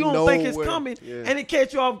places he you don't know think it's where- coming, yeah. and it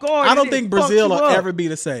catch you off guard. I and don't it think fucks Brazil you will up. ever be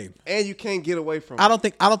the same. And you can't get away from it. I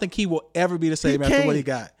don't think he will ever be the same He after what can't. he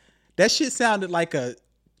got. That shit sounded like a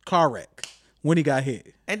car wreck when he got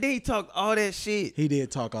hit. And then he talked all that shit. He did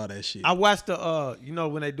talk all that shit. I watched the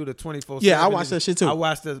when they do the 24/7. Yeah, I watched that shit too. I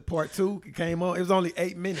watched the part 2. It came on. It was only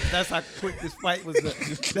 8 minutes. That's how quick this fight was.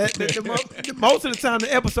 Most of the time,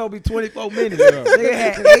 the episode be 24 minutes. Nigga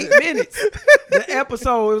had 8 minutes. The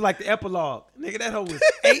episode was like the epilogue. Nigga, that whole was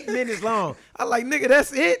 8 minutes long. I like, nigga,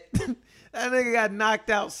 that's it. That nigga got knocked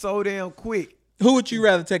out so damn quick. Who would you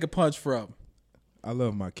rather take a punch from? I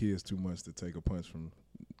love my kids too much to take a punch from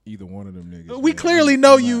either one of them niggas. We man. clearly I'm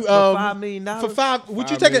know not- you. $5 million? For five, would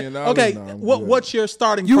you $5 take million? it? Okay, No, I'm good. what's your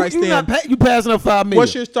starting You price then? not you passing up $5 million?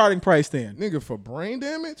 What's your starting price then? Nigga for brain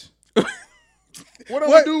damage. What I'm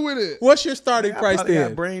What- gonna do with it? What's your starting I price probably got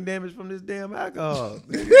then? brain damage from this damn alcohol.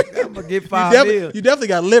 Nigga, I'm gonna get $5 million. You definitely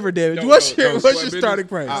got liver damage. No, what's no, your no, what's sweat your business. starting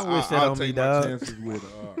price? I wish that I'll on me, take my dog. chances with.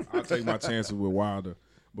 I'll take my chances with Wilder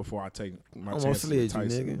before I take my gonna chances with sledge you,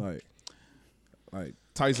 Tyson. nigga. Like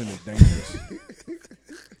Tyson is dangerous.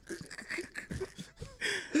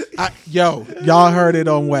 Y'all heard it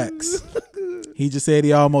on wax. He just said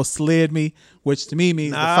he almost slid me, which to me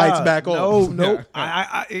means the fight's back on. No.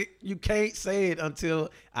 You can't say it until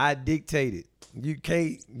I dictate it. You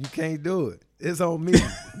can't do it. It's on me.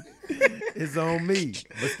 It's on me.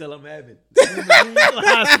 But still, I'm having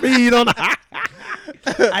high speed on the.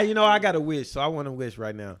 I got a wish, so I want to wish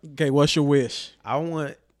right now. Okay, what's your wish? I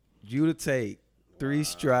want you to take 3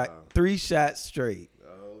 shots straight.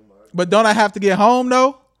 But don't I have to get home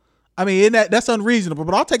though? I mean, that's unreasonable.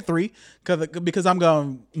 But I'll take 3 because I'm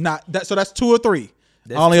going not that. So that's 2 or 3.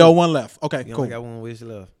 That's I only 2. owe 1 left. Okay, You cool. only got one wish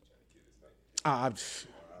left. I'm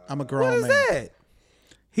a grown What is man. that?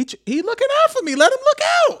 He looking out for me. Let him look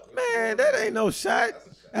out. Man, that ain't no shot.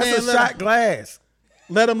 That's Man, a let- shot glass.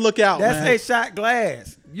 Let him look out, That's man. a shot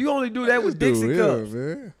glass. You only do that with Dude, Dixie yeah, cups.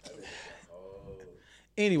 man.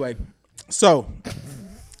 Anyway, so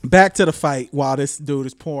back to the fight while this dude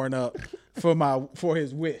is pouring up for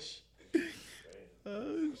his wish.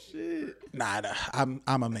 Oh shit. Nah, I'm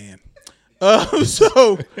a man.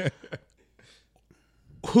 So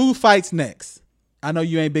who fights next? I know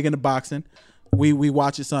you ain't big into boxing. We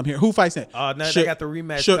watching some here. Who fights next? Now Should- they got the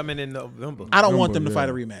rematch should- coming in November. I don't want them November,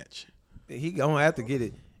 to yeah. fight a rematch. He gonna have to get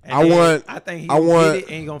it. And I then want- I think he I gonna want- get it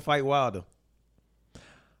and he gonna fight Wilder.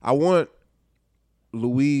 I want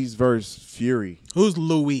Louise versus Fury. Who's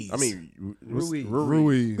Louise? I mean, Ruiz.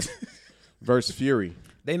 Ruiz. versus Fury.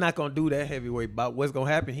 They not gonna do that heavyweight bout. What's gonna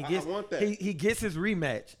happen? He gets want that. he gets his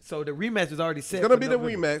rematch. So the rematch is already set. It's gonna for be the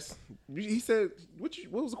November. rematch. He said,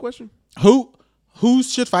 what was the question? who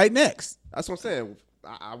should fight next? That's what I'm saying.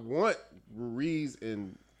 I want Ruiz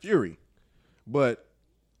and Fury, but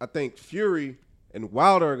I think Fury and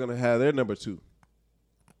Wilder are gonna have their number 2.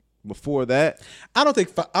 before that. I don't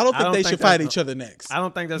think don't they think should fight that's each other next. I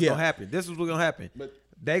don't think that's Yeah. gonna happen. This is what's gonna happen.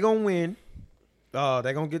 They gonna win. They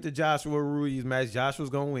gonna get the Joshua Ruiz match. Joshua's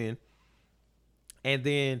gonna win. And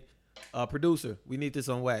then producer, we need this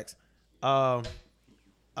on wax.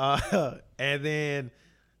 And then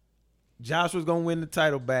Joshua's gonna win the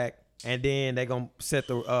title back, and then they gonna set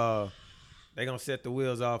the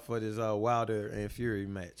wheels off for this Wilder and Fury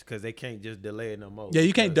match because they can't just delay it no more. Yeah,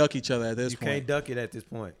 you can't duck each other at this You point. can't duck it at this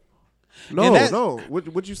point. No, that- no.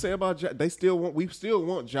 What you say about we still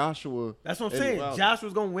want Joshua. That's what I'm and saying. Wilder.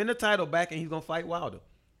 Joshua's gonna win the title back, and he's gonna fight Wilder.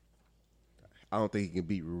 I don't think he can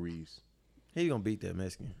beat Ruiz. He's gonna beat that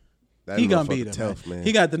Mexican. That He gonna motherfucker beat him. tough, man.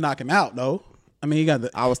 He got to knock him out though. I mean, he got the.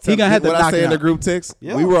 I was he telling gonna have to what knock I say him in the out. group text.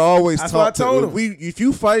 Yeah. We were always That's what I taught told to him. if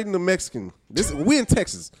you fighting the Mexican, we in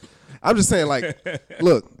Texas. I'm just saying, like,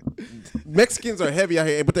 look, Mexicans are heavy out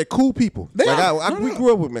here, but they're cool people. They like are. we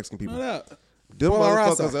grew up with Mexican people. No doubt. Them Well,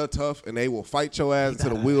 motherfuckers Raza. are tough, and they will fight your ass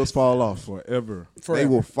until the wheels fall off. Forever. They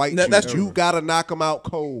will fight you. That's You true. gotta knock them out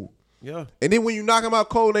cold. Yeah. And then when you knock them out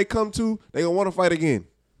cold, and they come to, they gonna want to fight again.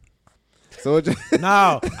 So it just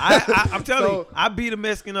No, I'm telling So- you, I beat a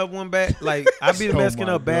Mexican up one bad. Like I beat a Oh Mexican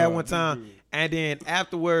my up bad God. one time, and then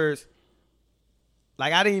afterwards,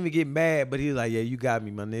 like I didn't even get mad, but he was like, "Yeah, you got me,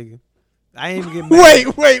 my nigga." I ain't even get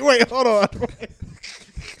mad. Wait, hold on.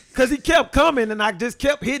 Cause he kept coming, and I just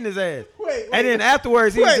kept hitting his ass. Wait. And then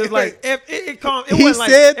afterwards, he was Wait, just like, "If it calmed." It He wasn't like,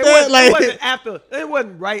 said it that, wasn't, like- it wasn't after. It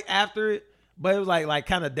wasn't right after it, but it was like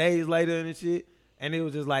kind of days later and shit. And it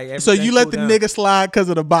was just like So everything you let cooled the down. nigga slide because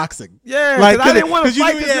of the boxing? Yeah, like 'cause I didn't wanna 'cause you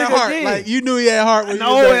fight knew he this had nigga heart. again. Like you knew he had heart. When you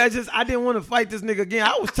No, was like, I didn't want to fight this nigga again.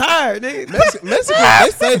 I was tired, nigga.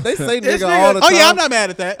 Mexicans, they say This nigga nigga- all the oh time. yeah, I'm not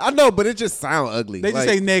mad at that. I know, but it just sound ugly. They just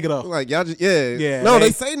Like- say nigga though. Like y'all just Yeah, No, they-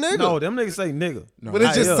 they say nigga. No, them niggas say nigga. but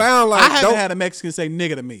it just Yeah. sound like I haven't don't- had a Mexican say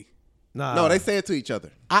nigga to me. Nah. No, they say it to each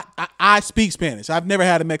other. I speak Spanish. I've never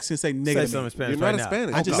had a Mexican say nigga say to something in me. Spanish You're not right a now.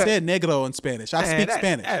 Spanish. I just Okay. said negro in Spanish. I Man, speak that-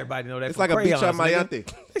 Spanish. Everybody know that. It's from like a bicha crayons, nigga.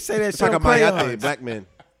 mayate. They say that It's shit like a on crayons. mayate, black man.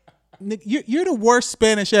 Nigga, you're the worst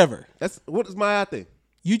Spanish ever. That's what is mayate?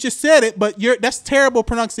 You just said it, but that's terrible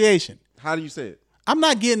pronunciation. How do you say it? I'm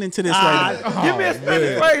not getting into this right now. Give me a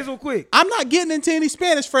Spanish phrase real quick. I'm not getting into any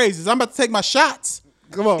Spanish phrases. I'm about to take my shots,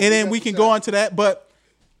 Come on, and then we can go into that. But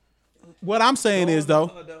what I'm saying is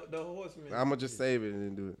though, The horseman. I'm gonna just save it and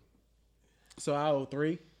then do it. so I owe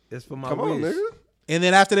 3, It's for my Come wish. on, nigga. and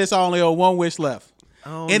then after this, I only owe 1 wish left.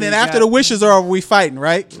 I only And then after got- the wishes are over, we fighting,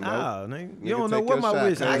 right? Nah, nigga. You Nigga, don't know take what your my shot,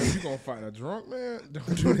 wish. cuz. You gonna fight a drunk man?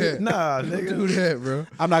 Don't do that. Nah, Don't nigga. do that, bro.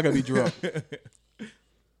 I'm not gonna be drunk.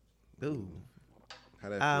 Dude, How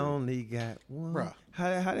that I feel? only got one. Bruh. How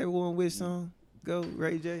that one wish song go,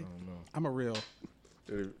 Ray J? I'm a real.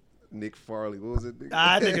 Nick Farley. What was it? Nigga?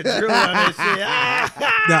 Ah, nigga drew on that shit.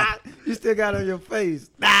 Ah, Nah. you still got it on your face.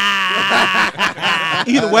 Ah,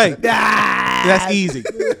 Either way, that's easy.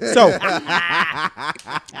 So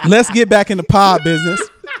let's get back into pod business,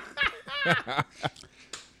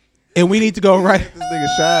 and we need to go right. This nigga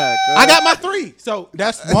shy. cuz. I got my 3, so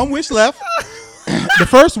that's 1 wish left. The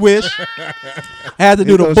first wish had to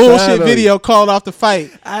do He the gonna bullshit shine on video called off the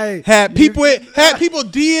fight. Hey, Had people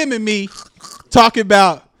DMing me talking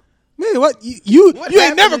about, man, what you ain't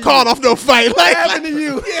happened never to called you? off no fight. Like, happened to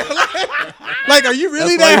you? like, are you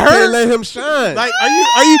really That's why that you can't hurt? let him shine. Like,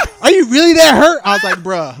 are you really that hurt? I was like,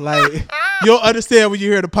 bruh, like, you'll understand when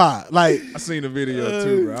you hear the pod. Like, I seen the video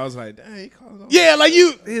too, bro. I was like, dang, he called off. yeah, like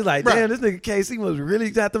you, He's like, Bruh. damn, this nigga KC must really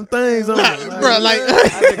got them things on. bruh, like,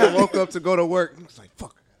 I nigga woke up to go to work. He was like,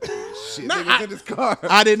 fuck. Shit, niggas in his car.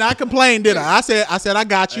 I did not complain, did I? I said, I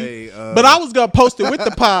got you. Hey, But I was gonna post it with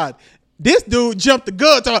the pod. This dude jumped the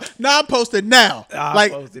gun. Now I'm posting now. I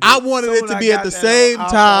Like posted I it. wanted Soon it to I be got at the that same on, I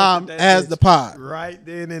time posted that as bitch the pod. Right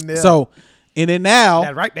then and there. So, and then now,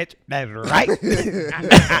 that's right, bitch. That's right.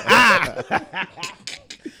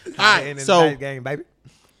 all right. So game, baby.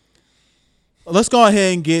 let's go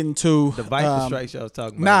ahead and get into The Viper Strike show I was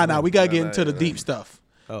talking Nah, about. we gotta get into the deep stuff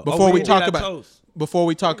Oh, before we didn't talk do about that toast. before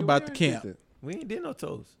we talk about the camp. We ain't did no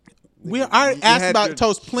toast. We already asked about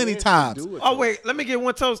toast plenty times. Oh wait, let me get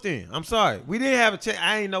one toast in. I'm sorry, we didn't have a chance.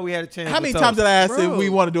 I didn't know we had a chance. How for many toast. times did I ask if Bro, we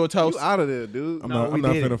want to do a toast? You out of there, dude. I'm No, not, we I'm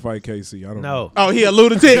not did finna it. fight KC. I don't know. No. Oh, he a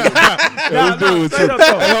lunatic. Nah, Dude, straight so- up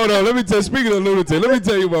though. Hey, hold on. Let me tell. Speaking of lunatic, let me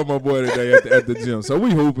tell you about my boy today at the gym. So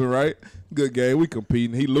we hooping, right? Good game. We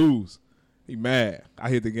competing. He lose. He mad. I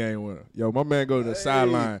hit the game winner. Yo, my man go to the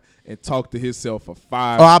sideline and talk to himself for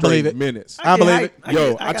 5 Oh, I straight believe it. minutes. I believe it.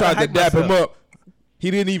 Yo, I tried to dap him up. He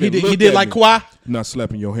didn't even. He look did at like me. Kawhi. Not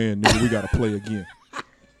slapping your hand, nigga. We gotta play again,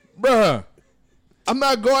 bruh. I'm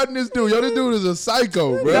not guarding this dude. Yo, this dude is a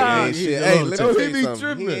psycho, bro. He ain't shit. Hey, let me Yo, tell he you be something.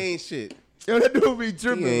 tripping. He ain't shit. Yo, that dude be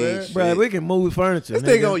tripping, He ain't man. shit. Bro, we can move furniture. This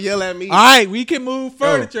nigga. nigga gonna yell at me. All right, we can move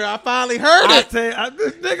furniture. I finally heard I it. tell you,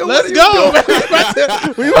 this nigga, Let's what go. are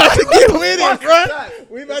you doing? we about to get with it, bro.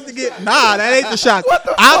 We about to get. Nah, that ain't the shot.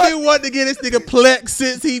 I've been wanting to get this nigga Plex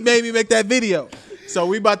since he made me make that video. So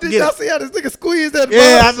we about to Did get y'all it. see how this nigga squeezed that? Yeah,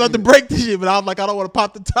 I bottom? was about to break this shit, but I was like, I don't want to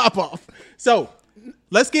pop the top off. So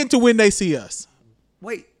let's get into when they see us.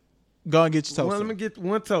 Wait. Go and get your toast. Well, let me get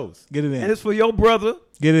one toast. Get it in. And it's for your brother,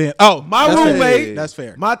 Get it in. Oh, my that's fair. roommate, That's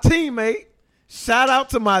fair. my teammate. Shout out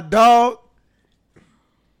to my dog,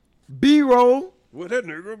 B-Roll. What that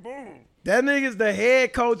nigga? Boom. That nigga's the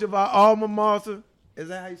head coach of our alma mater. Is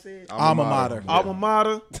that how you say it? Alma mater. Alma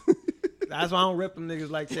mater. That's why I don't rep them niggas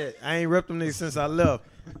like that. I ain't rep them niggas since I left.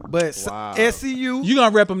 But Wow. SCU, You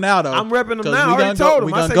gonna rep him now though? I'm repping them 'Cause now. I we already gonna told go, him.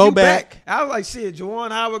 We I gonna said, go you back. I was like, shit,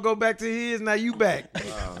 Juwan Howard go back to his, now you back.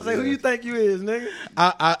 I say, who you think you is, nigga?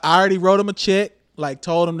 I already wrote him a check. Like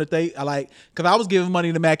told him that because I was giving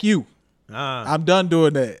money to Mac U. I'm done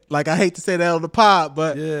doing that. Like I hate to say that on the pod,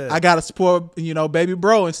 but Yeah. I gotta support baby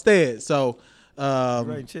bro instead. So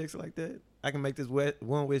Writing checks like that. I can make this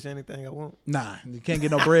one wish anything I want. nah, you can't get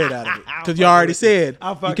no bread out of it because you already said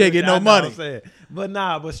you can't get no money.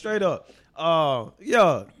 But straight up,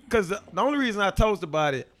 yeah, because the only reason I toast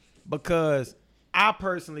about it because I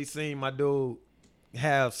personally seen my dude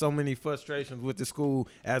have so many frustrations with the school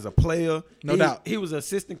as a player. No doubt. He was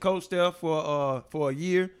assistant coach there for a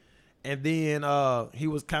year, and then he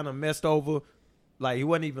was kind of messed over. Like he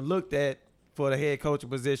wasn't even looked at for the head coaching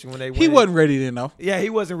position when they went. He wasn't ready then though. Yeah, he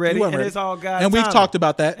wasn't ready, wasn't and ready. it's all guys. And we've timing. talked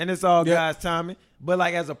about that. And it's all Yep. guys timing. But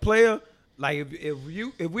like as a player, like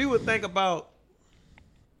if we would think about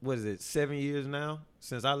what is it, 7 years now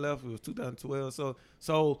since I left, it was 2012.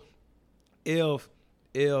 So if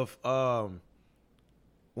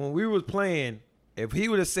when we was playing, if he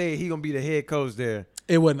would have said he gonna be the head coach there,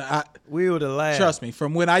 It wouldn't. we would have laughed. Trust me.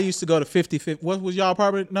 From when I used to go to 50, what was y'all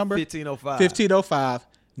apartment number? 1505. 1505.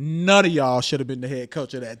 None of y'all should have been the head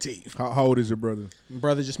coach of that team. How old is your brother?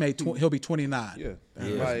 Brother just made he'll be 29. Yeah.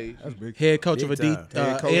 Yeah. Like, That's big. Head coach Big of a D, time.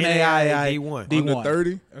 Head coach. NAIA D1. Under D1.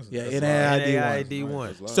 30? Yeah, That's NAIA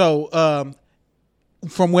D1. D1. So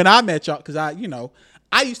from when I met y'all, because I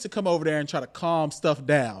used to come over there and try to calm stuff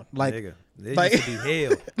down, like Nigga, they like- used to be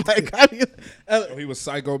hell. like Oh, he was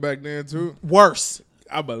psycho back then too. worse.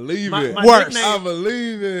 I believe My- it. my Worse. I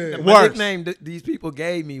believe it. My Worse. nickname these people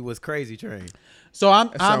gave me was Crazy Train. So I'm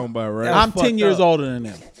That sound about right. I'm That's 10 years fucked up. older than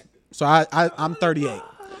them. So I'm 38.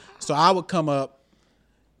 So I would come up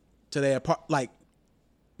to their apart, like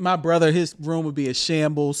my brother, his room would be a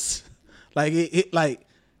shambles. Like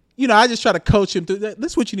I just try to coach him through that.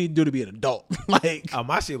 This is what you need to do to be an adult. Like Oh,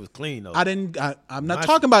 my shit was clean though. I'm not My-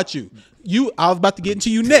 talking about you. I was about to get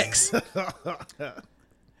into you next.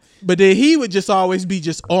 But then he would just always be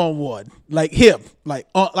just on one. Like him. Cause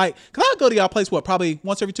I go to y'all place probably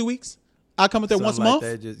once every 2 weeks? I come up there once a Something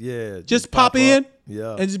month. like that, Just pop in, up.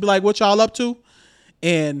 Yeah. and just be like, "What y'all up to?"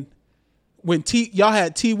 And when y'all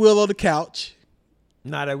had T Will on the couch,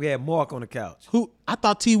 Nah, that we had Mark on the couch. I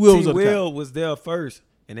thought T Will was T on the couch. Will was there first,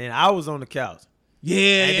 and then I was on the couch. Yeah,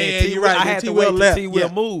 And then yeah, T you're Will, right. I Then had T to Will wait left. till T Will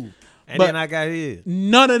Yeah. move, and But- then I got his.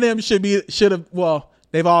 None of them should have. Well,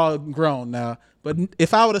 they've all grown now. But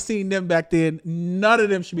if I would have seen them back then, none of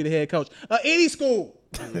them should be the head coach of any school,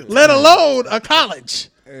 let alone a college.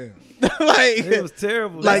 Like It was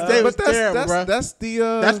terrible. Like, dog. they- but terrible, bruh. that's the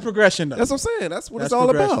that's progression though. That's what I'm saying. That's what That's it's all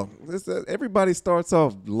progression. about. It's that everybody starts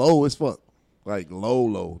off low as fuck, like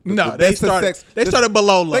low. No, The they best started. success- They started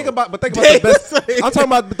below low. Think about the They best. was like- I'm talking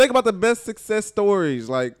about. Think about the best success stories.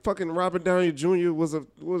 Like fucking Robert Downey Jr. was an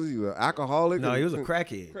alcoholic? no, he was a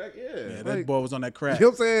crackhead. Crack, yeah. Yeah, that like, boy was on that crack. you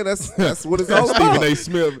know what I'm saying? That's what it's all Stephen about. A.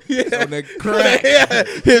 Smith on that crack. Yeah,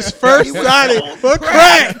 his first signing for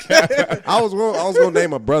crack. I was gonna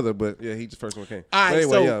name a brother, but yeah, he just first one came. All right, But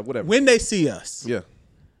anyway, so yeah, whatever. when they see us, yeah,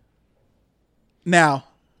 now,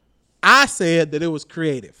 I said that it was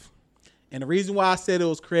creative. And the reason why I said it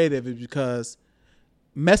was creative is because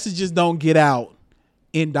messages don't get out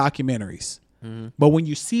in documentaries. But when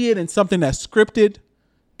you see it in something that's scripted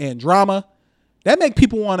and drama, that make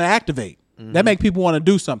people want to activate. That make people want to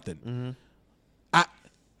do something.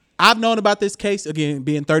 I've known about this case, again,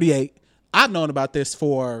 being 38. I've known about this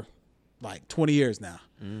for like 20 years now.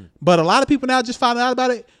 But a lot of people now just found out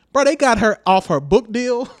about it. Bro, they got her off her book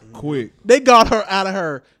deal. Quick. They got her out of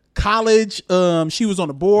her college. She was on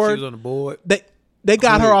the board. She was on the board. They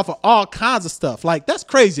got her off of all kinds of stuff. Like, that's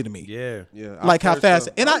crazy to me. Yeah. yeah. Like how fast.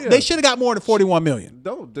 And they should have got more than 41 million.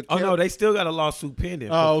 Don't. Oh no, they still got a lawsuit pending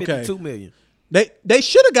for Oh, okay. 52 million. They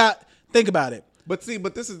should have got, think about it. But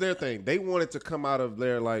this is their thing. They wanted to come out of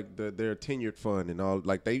their their tenured fund and all.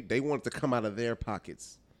 Like they wanted to come out of their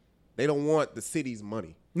pockets. They don't want the city's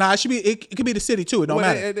money. Nah, it should be. It could be the city too. It don't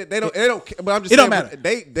matter. They don't. But I'm just It don't saying,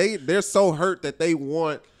 matter. They're so hurt that they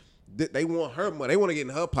want her money. They want to get in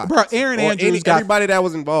her pockets. Bro, Aaron Andrews got everybody that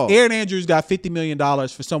was involved. Aaron Andrews got $50 million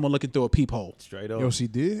for someone looking through a peephole. Straight up. Yo, she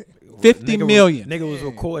did. $50 million. Nigga was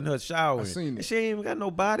recording her showering. I seen it. She ain't even got no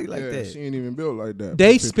body like Yeah, that. she ain't even built like that.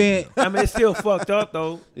 They For 50 spent. I mean, it's still fucked up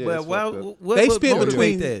though. Yeah, but it's why? fucked up. What They would spent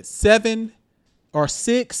motivate between that? 7 or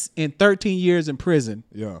 6 and 13 years in prison,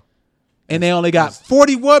 Yeah. and they only got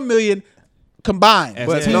 $41 million combined. As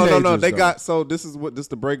But a no. teenagers, They though. got this is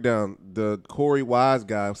the breakdown. The Corey Wise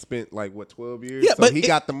guy spent 12 years. Yeah, so but he it-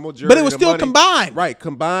 got the majority. but it was of the still money. combined. Right,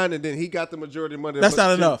 combined, and then he got the majority of the money. That's But not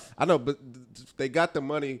shit, enough. I know, but they got the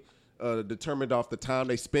money determined off the time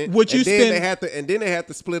they spent. Would you and then spend- they had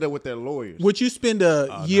to split it with their lawyers. Would you spend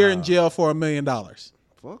a year in jail for $1 million?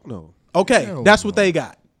 Fuck no. Okay, Hell that's no. what they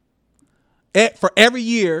got. For every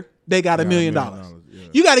year, they got $1 million. yeah.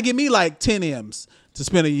 You got to give me like 10 M's to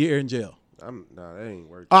spend a year in jail. That ain't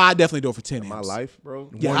worth Oh, I definitely do it for 10 M's. my life, bro.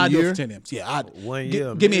 Yeah, One I do it year? for 10 M's. Yeah, I 1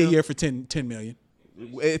 year, Give me a million? year for 10 million.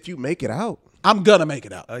 If you make it out, I'm gonna make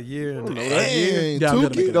it out. A year. Dang, Yeah, I'm gonna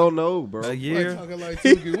make Tukey. it you don't know, bro. A year. Talking like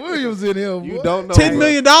Tukey Williams in here. You boy. don't know. $10 bro.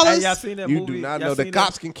 million? Hey, y'all seen that You movie? do not Y'all know. The seen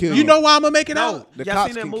cops that? can kill You know why I'm gonna make it No, out? The y'all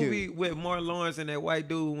cops seen that can kill movie you. with Martin Lawrence and that white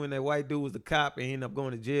dude when that white dude was the cop and he ended up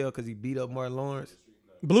going to jail because he beat up Martin Lawrence?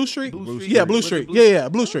 Blue Street? Blue Street. Yeah, Blue Was it Street. Blue- Yeah,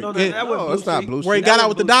 Blue Street. No, Yeah. that wasn't No, it's not Street. Blue Where he Street. got That out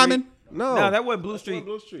with the was Blue diamond? Street. No, No, that wasn't Blue Street.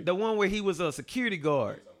 Blue Street? The one where he was a security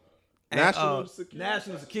guard. And, National Security?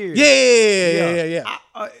 National Security. Yeah.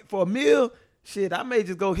 For a meal, shit, I may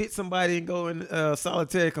just go hit somebody and go in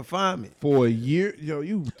solitary confinement. For a year, yo,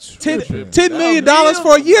 you $10 tripping. million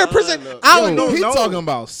for a year in prison. I would Yo, do. he talking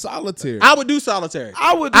about solitary. I would do solitary.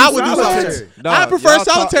 I would do solitary. I prefer y'all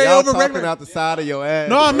solitary y'all over talking regular. out the side of your ass.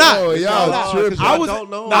 No, I'm bro. not. Oh, y'all tripping. I was, don't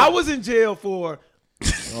know. I was in jail for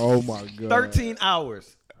Oh my god. 13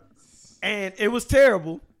 hours. And it was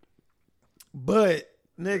terrible. But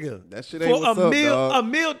nigga, That shit ain't for what's a up, meal, dog.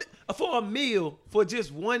 a meal for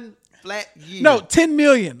just one flat year. No, 10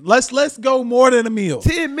 million. Let's go more than a meal.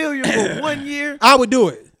 10 million for 1 year. I would do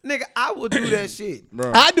it. Nigga, I would do that shit.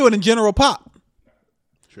 Bro. I'd do it in general pop.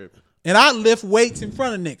 Tripping. And I lift weights in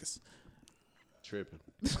front of niggas. Tripping.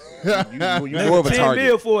 You more of a 10 target.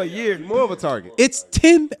 mil for a year. More of a target. It's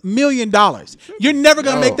 $10 million. You're never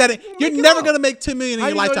gonna No. make that. You're never gonna make 10 million in How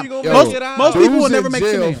your you know lifetime. you gonna Most, make it out? most people will Dudes never in make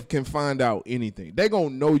 10 jail million. can find out anything. They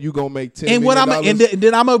gonna know you gonna make 10 And what I'm million and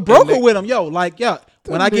then I'm a broker they- with them. Yo, like yo,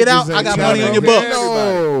 when I Them get out, niggas I got ain't money on your trying book. to-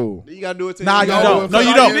 No. You gotta do it to Nah, you gotta don't. do it No, for- you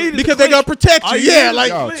all you need don't. is Because a they're gonna click. protect All you. you Yeah, need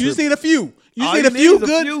like is a you click. just need a few. You All just need you a few need is a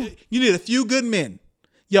good. few. You need a few good men.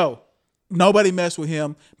 Yo, nobody mess with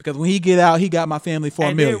him because when he get out, he got my family for $1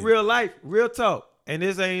 And million. then real life, real talk. And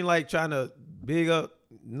this ain't like trying to big up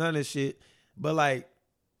none of this shit. But like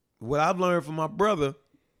what I've learned from my brother,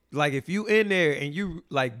 like if you in there and you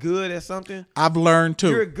like good at something, I've learned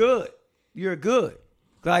too. you're good. You're good.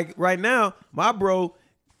 Like right now, my bro,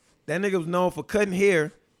 that nigga was known for cutting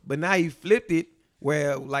hair, but now he flipped it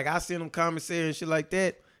where like I sent him commissary and shit like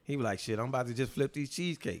that. He was like, shit, I'm about to just flip these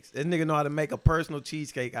cheesecakes. This nigga know how to make a personal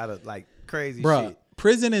cheesecake out of like crazy Bruh, shit.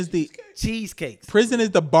 prison is the Cheesecakes.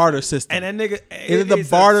 the barter system. And that nigga, is the it's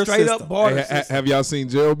a barter straight system. up barter Hey, system. have y'all seen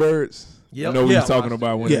Jailbirds? Yep. You know what Yeah. he's talking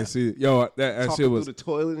about when Yeah. they see it. Yo, that Talking shit was through the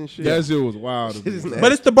toilet and shit. that shit was wild. to me. is bro. nasty.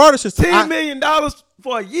 But it's the barter system. $10 million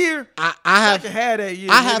for a year. I I have can have that year.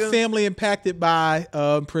 I have nigga. family impacted by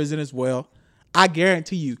prison as well. I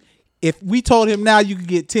guarantee you, if we told him now you could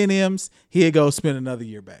get 10 M's, he'd go spend another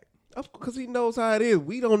year back. Because he knows how it is.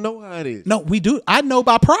 We don't know how it is. No, we do. I know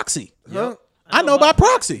by proxy. Yep. I know by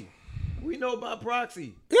proxy. We know about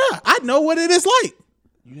proxy. Yeah, I know what it is like.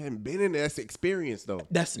 You haven't been in there. That's experience, though.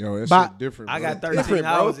 That's Yo, that by, shit different. I bro. got 13 Different,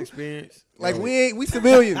 bro. hours experience. Like, we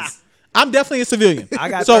civilians. I'm definitely a civilian. I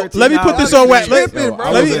got so 13 let me put hours this on wax. experience. Let, Tripping,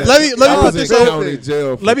 bro. let me I let me was put in this on. county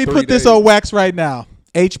jail for Let me 3 put this days. on wax right now.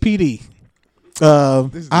 HPD. I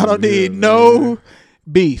don't dude need here, no man.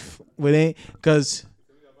 beef with it because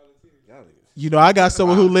you know I got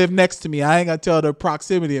someone who live next to me. I ain't gonna tell the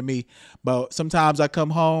proximity of me, but sometimes I come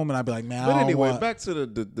home and I be like, man, I But don't anyway, want. back to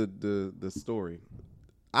the story.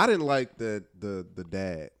 I didn't like the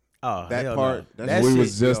dad. Oh, That hell part. no. That we shit,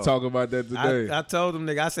 was just yo. talking about that today. I told him,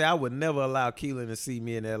 nigga, I said I would never allow Keelan to see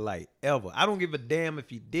me in that light ever. I don't give a damn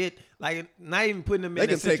if he did. Like, not even putting him They in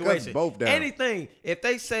that can take us situation. both down. Anything. If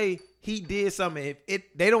they say he did something, if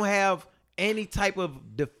they don't have any type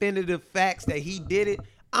of definitive facts that he did it,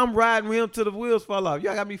 I'm riding with him till the wheels fall off.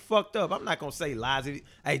 Y'all got me fucked up. I'm not gonna say lies.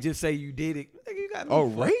 Hey, just say you did it. Nigga, you got me Oh,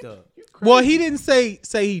 fucked rape? up. You Well, he didn't say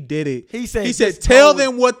he did it. He said just tell told-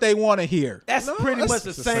 them what they want to hear. That's pretty much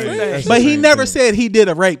the same same. thing. That's But the he same never thing. said he did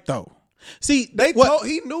a rape though. See,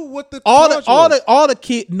 He knew what the all charge was. the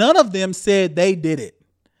kid, none of them said they did it.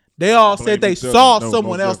 They all said they Blame each saw other. No,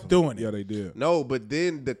 someone most else definitely. doing it. Yeah, they did. No, but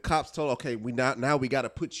then the cops told, okay, now we got to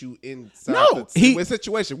put you inside No, the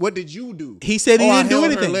situation. What did you do? He said he I didn't do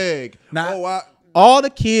held her anything. leg. Nah. All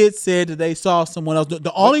the kids said that they saw someone else.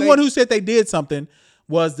 The only one who said they did something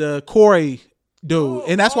was the Corey dude,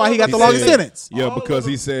 and that's why he got the longest sentence. Yeah, All because of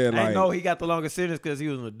he them. said I like know he got the longest sentence because he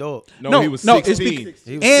was an adult. he was 16. It's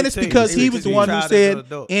He was and it's 16. because He he was was the one who 16 as an said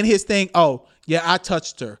adult. in his thing, "Oh, yeah, I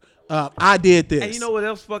touched her. I did this." And you know what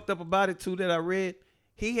else fucked up about it too that I read?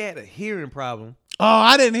 He had a hearing problem. Oh,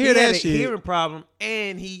 I didn't hear He had that a shit. hearing problem,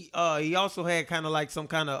 and he also had kind of like some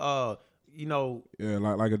kind of Yeah,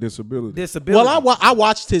 like a disability. disability. Well, I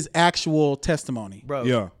watched his actual testimony. bro.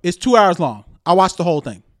 Yeah. It's 2 hours long. I watched the whole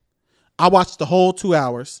thing. I watched the whole 2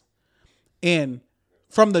 hours, and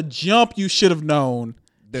from the jump, you should have known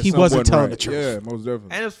That he something wasn't telling right. the truth. Yeah, most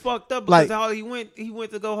definitely. And it's fucked up because Like- how he went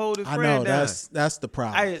to go hold his I friend know down. that's the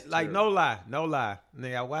problem. I like no lie.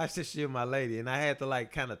 Nigga, I watched this shit with my lady, and I had to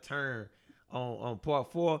like kind of turn on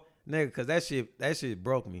part 4, nigga, because that shit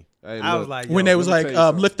broke me. Hey, I look, was like, when yo, they was let me like, tell you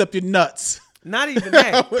something. lift up your nuts. not even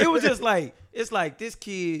that. It was just like it's like this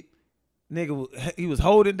kid, nigga, he was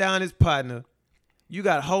holding down his partner. You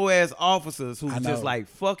got whole ass officers who's I know. just like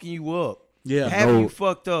fucking you up, Yeah. having No. you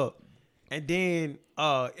fucked up, and then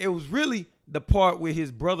it was really the part with his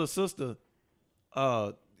brother sister,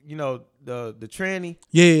 the tranny.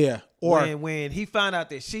 Yeah. Or when he found out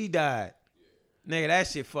that she died, nigga, that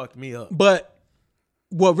shit fucked me up. but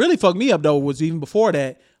what really fucked me up though was even before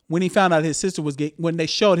that when he found out his sister was when they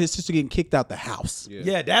showed his sister getting kicked out the house.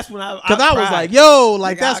 Yeah, that's when I Because I was cried. like, yo,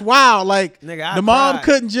 like Nigga, that's I- wild. Like Nigga, I the mom cried.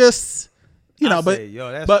 couldn't just, I but said,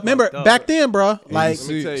 yo, that's but remember fucked up. back then, bro, like Let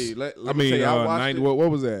me tell you, let I me mean, tell you, I watched 90. it.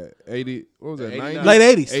 What was that? 80. What was that? 89. 90?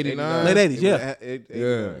 late 80s. 89. Late 80s, yeah.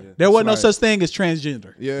 Yeah. There wasn't no right. such thing as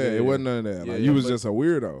transgender. Yeah, it wasn't none of that. Yeah, Like, you was but- just a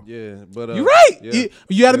weirdo. Yeah, but You're right. Yeah.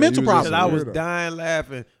 You had a Yeah, mental you was problem. Cause I was Weirdo. dying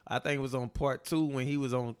laughing. I think it was on part 2 when he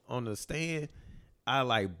was on the stand. I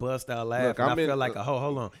like bust out laughing. Look, I'm I in- felt like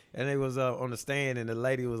hold on. And they was on the stand and the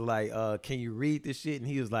lady was like, "Can you read this shit?" And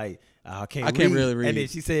he was like, "I can't really read." And then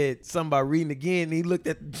she said something about reading again. And he looked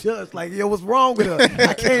at the judge like, "Yo, what's wrong with her?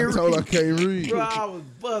 I can't Told her I read." can't read. Bro, I was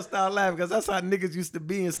bust out laughing because that's how niggas used to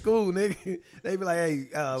be in school, nigga. They be like, "Hey,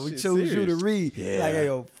 we Shit choose you to serious. read." Yeah. Like, hey,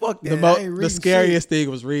 yo, fuck that. The, I ain't reading the scariest thing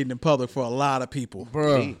was reading in public for a lot of people.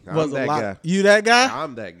 Bro. Me, I'm Was a that lot. guy. You that guy?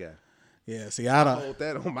 I'm that guy. Yeah. See, I don't. Hold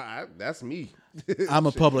that on my. That's me. I'm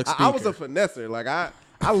a public I was a speaker. finesser. Like I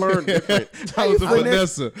learned different. I was a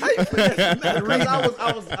finesse- Vanessa.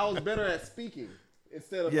 Because I was better at speaking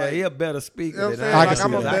instead of Yeah, like, he a better speaker you know what I'm than saying? I I can Like see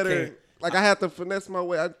I'm a that. better. Like I had to finesse my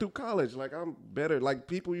way through college. Like I'm better. Like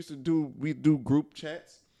people used to do. We do group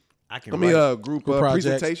chats. I can I mean, write. group Projects.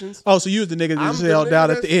 presentations. Oh, so you was the nigga that I'm just the held nigga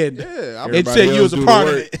down at the that's- end. Yeah, It Everybody said you was else a do part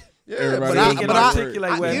the of work. it. yeah. Everybody But else I, do can the but I, work.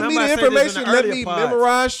 articulate well. give Remember me I the said this in information. the Let earlier me pods.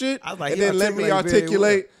 memorize shit, I was like, and he then let me articulate very well.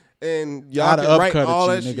 articulate. And I'd y'all have can write upcutted all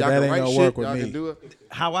you, that shit. nigga. Y'all That can ain't write gonna shit. work with Y'all me. can do it.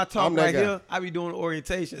 How I talk I'm that right guy. here, I be doing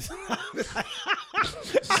orientations.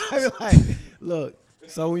 I be like, look,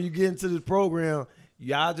 so when you get into this program,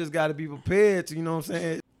 y'all just got to be prepared to, you know what I'm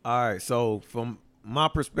saying? All right, so from my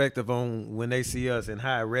perspective on when they see us and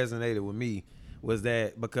how it resonated with me was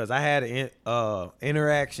that because I had an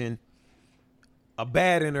interaction, a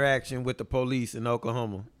bad interaction with the police in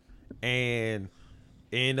Oklahoma, and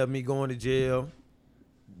it ended up me going to jail,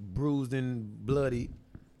 bruised and bloody.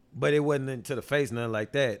 But it wasn't into the face, nothing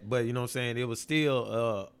like that. But you know what I'm saying? It was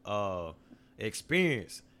still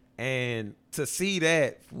experience. And to see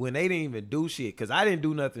that when they didn't even do shit, because I didn't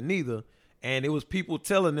do nothing neither. And it was people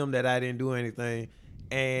telling them that I didn't do anything.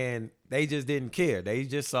 And they just didn't care. They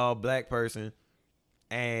just saw a black person.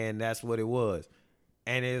 And that's what it was.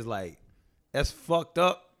 And it's like, that's fucked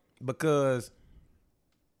up because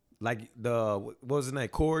like what was his name?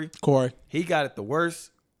 Corey? Corey. He got it the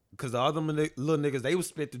worst because the other little niggas, they was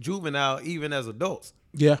spit to juvenile even as adults.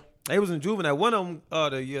 Yeah. They was in juvenile. One of them,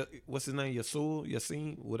 what's his name?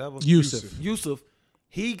 Yassine, whatever. Yusuf.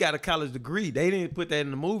 He got a college degree. They didn't put that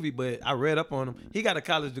in the movie, but I read up on him. He got a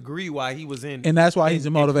college degree while he was in. And that's why he's a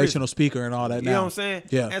in motivational prison. speaker and all that You now. know what I'm saying?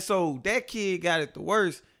 Yeah. And so that kid got it the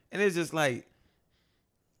worst. And it's just like,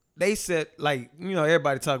 they said, like, you know,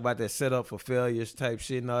 everybody talk about that set up for failures type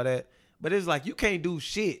shit and all that. But it's like, you can't do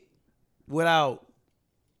shit without,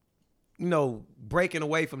 you know, breaking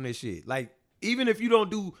away from this shit. Like, even if you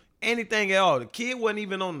don't do anything at all, the kid wasn't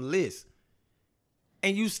even on the list.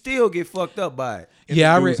 and you still get fucked up by it. And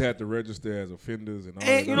Yeah, I the dudes read. had to register as offenders and all And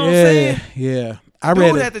that. you know what I'm saying? Yeah. I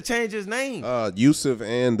read Dude it. had to change his name. Yusuf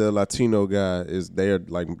and the Latino guy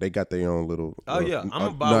they got their own little. Oh, yeah. I'm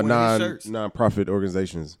about one of his shirts. non-profit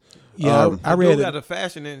organizations. Yeah, I read Dude got it. a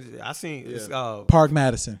fashion, and I seen it's Park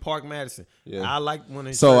Madison. Park Madison. Yeah. I like one of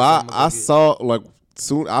his So shirts. I I'm gonna go get. saw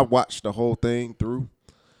soon I watched the whole thing through,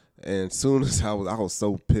 and soon as I was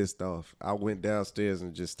so pissed off. I went downstairs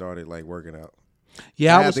and just started working out.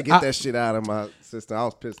 Yeah, I had to get that shit out of my system. I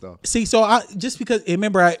was pissed off. See, so I just because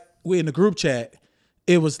remember we in the group chat,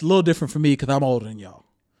 it was a little different for me because I'm older than y'all.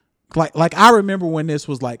 Like I remember when this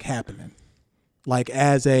was happening,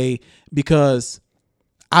 because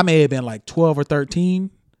I may have been 12 or 13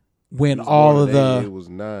 when all of the It was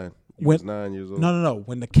 9. He when was 9 years old. no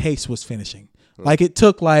when the case was finishing. It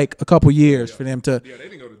took a couple years for them to. Yeah, they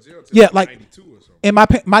didn't go to jail till Yeah, 92 or something.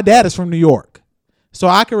 And my dad is from New York, so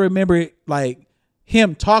I can remember it,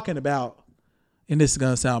 him talking about, and this is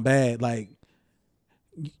gonna sound bad,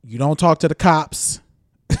 you don't talk to the cops.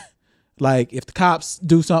 If the cops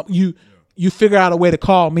do something, you figure out a way to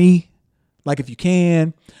call me, if you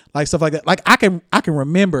can, stuff like that. I can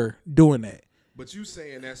remember doing that. But you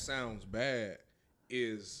saying that sounds bad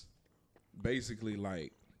is basically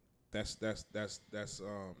that's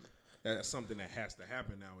something that has to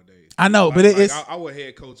happen nowadays. I know, but it's our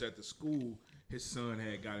head coach at the school. His son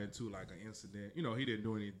had got into an incident. You know, he didn't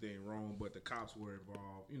do anything wrong, but the cops were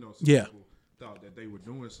involved. You know, some people thought that they were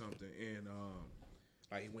doing something, and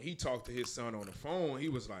when he talked to his son on the phone, he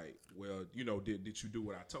was like, "Well, did you do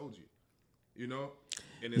what I told you?" You know,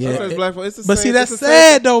 and it's Yeah. Black folks, it's the but same- see, it's that's the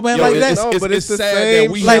sad same- though, man. Yo, That's but it's the sad same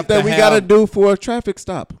that we shit have that to we gotta have- do for a traffic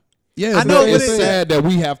stop. Yeah, I know, it's but sad that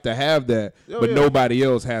we have to have that, but yeah. nobody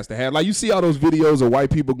else has to have. You see all those videos of white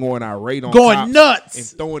people going irate on Going cops nuts.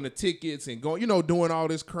 and throwing the tickets and going, doing all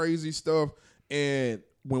this crazy stuff. And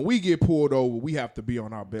when we get pulled over, we have to be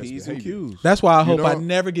on our best P's and behavior. Q's. That's why I hope I know?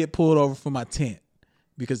 never get pulled over for my tent,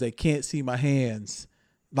 because they can't see my hands.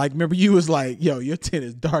 Remember you was yo, your tent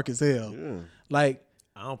is dark as hell. I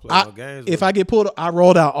don't play no games. If I get pulled, I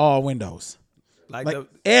rolled out all windows, the,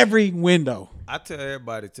 every window. I tell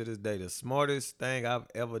everybody to this day, the smartest thing I've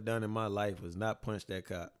ever done in my life was not punch that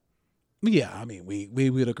cop. Yeah, I mean we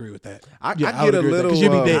would agree with that. I Yeah, get would a agree with that, little, 'cause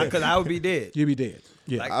you'd be dead. Because I would be dead. You'd be dead.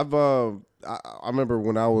 Yeah, I remember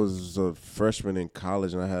when I was a freshman in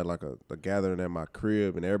college and I had a gathering at my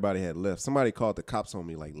crib and everybody had left. Somebody called the cops on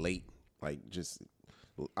me late, just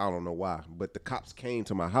I don't know why, but the cops came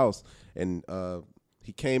to my house and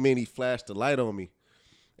he came in, he flashed the light on me,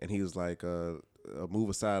 and he was like, "Move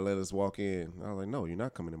aside, let us walk in." I was like, "No, you're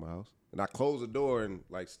not coming in my house." And I closed the door and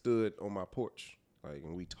stood on my porch,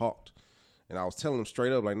 and we talked, and I was telling him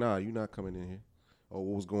straight up, "Nah, you're not coming in here." Oh,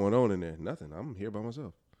 what was going on in there? Nothing. I'm here by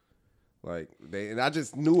myself. And I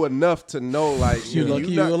just knew enough to know, you lucky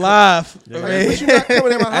you not alive. Yeah. but you not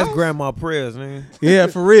coming in my That's house. grandma prayers, man. Yeah,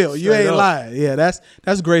 for real. You Straight ain't up. lying. Yeah,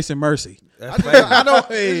 that's grace and mercy. That's I don't.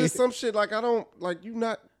 Hey. It's just some shit I don't you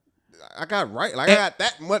not. I got right. I got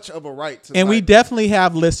that much of a right to. And we definitely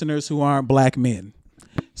have listeners who aren't black men.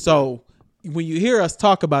 So when you hear us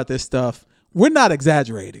talk about this stuff, we're not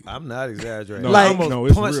exaggerating. I'm not exaggerating. No, I like- almost no,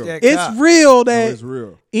 it's punched real. that It's cop. real that it's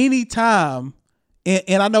real. anytime,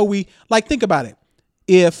 and I know we think about it.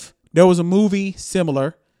 If there was a movie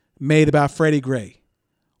similar made about Freddie Gray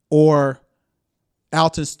or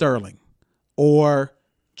Alton Sterling or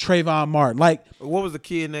Trayvon Martin, What was the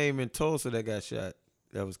kid name in Tulsa that got shot?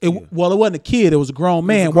 That was it killed? wasn't a kid, it was a grown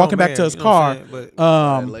man a grown walking back man, to his you know what car. I'm saying? But-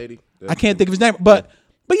 that lady. I can't think of his name, but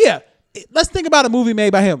yeah, let's think about a movie made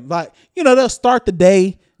by him. They'll start the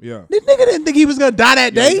day. Yeah. This nigga didn't think he was gonna die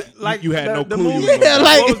that day. You had no the clue you Movie, was gonna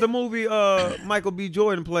die. what was the movie Michael B.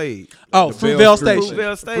 Jordan played? Oh, The Fruitvale Bell Station.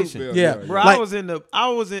 Fruitvale Station. Fruitvale, Yeah. Bro, I was in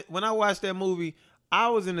when I watched that movie, I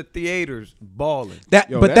was in the theaters balling.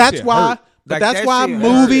 Yo, But that that's shit why. hurt. But Like, that's that why shit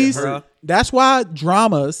movies. hurt, bro. That's why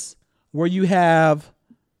dramas where you have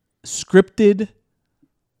scripted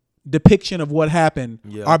depiction of what happened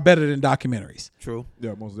Yeah. are better than documentaries, True.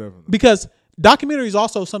 Yeah, most definitely. because documentaries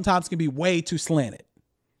also sometimes can be way too slanted.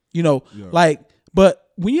 Yeah. But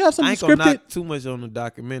when you have I something ain't gonna scripted, knock too much on the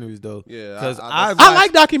documentaries though. Yeah, because I I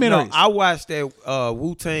like documentaries. I watched that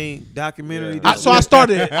Wu-Tang documentary. Yeah. this so I week.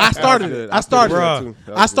 started it. I started good. it. I started Bruh. it. too.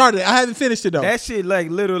 That was I started it. I haven't finished it though. That shit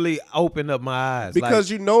literally opened up my eyes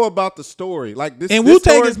because like, you know about the story. This And this Wu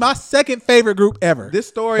Tang story- is my second favorite group ever. This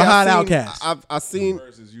story behind I seen, Outkast. I seen,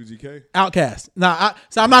 Versus UGK. Outkast. Nah,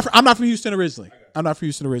 I'm not from Houston originally. I'm not from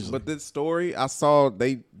Houston originally. but this story I saw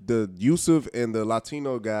the Yusuf and the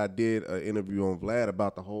Latino guy did an interview on Vlad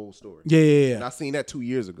about the whole story. yeah. And I seen that 2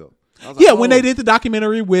 years ago. I was like, Yeah, when oh. they did the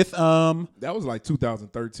documentary with That was like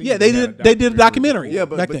 2013. yeah, they did a documentary. Yeah,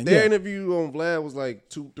 but back but then, their yeah. interview on Vlad was like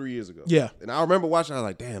 2-3 years ago. Yeah. And I remember watching. I was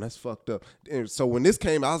like, damn, that's fucked up. And so when this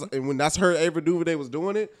came, and when that's her Ava DuVernay was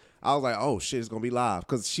doing it, I was like, oh shit, it's gonna be live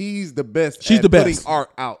because she's the best. She's at the putting best.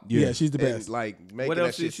 art out. Yeah, she's the And, best. like making What that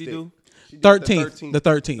else shit did she stick. do? She did 13th, the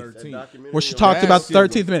 13th, That documentary where she on talked That about the shit was-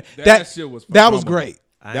 13th minute. that shit was that was phenomenal. great.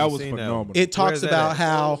 I That ain't was seen that phenomenal. one. It talks Where's that about at?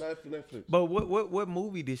 how Netflix. But what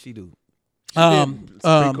movie did she do?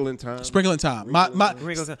 Sprinkle in Time. Sprinkling Time.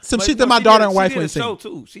 Wrinkles in- Some But shit no, that my she daughter did- and wife she did a went show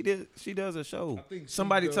seen. too. She does a show. think she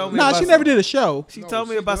Somebody does. told me. Nah, about she never some- did a show. She told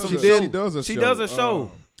me about some. She show. did. She does a She show. does a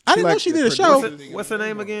show. I didn't know like she the did a show. producer. What's her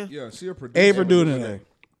name again? Yeah, she a producer. Ava DuVernay.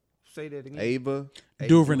 Say that again. Ava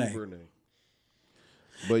DuVernay.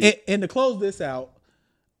 But And to close this out,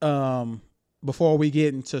 before we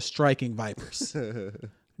get into striking vipers,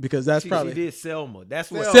 because that's She probably did Selma.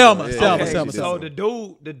 That's what Selma. Yeah, Selma. okay. Selma. She So did.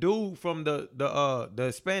 the dude from the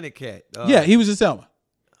Hispanic cat. Yeah, he was in Selma.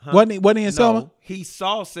 Wasn't he in Selma? No, he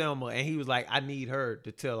saw Selma and he was like, I need her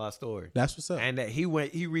to tell our story. That's what's up. And that he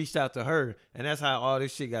reached out to her, and that's how all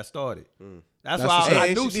this shit got started. That's That's why what's I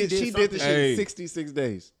and knew she did something. the shit Hey. in 66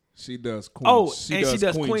 days. She does Queen. Oh, and she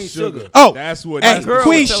does Queen Sugar. Oh, That's what. Hey, that's girl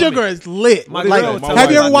Queen was telling Sugar me. is lit. My Like, girl was telling have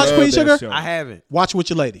me you ever about watched that. Queen Love Sugar? that show. I haven't. Watch with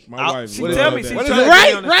your lady. My I- wife. she loves tell me that she show. tell me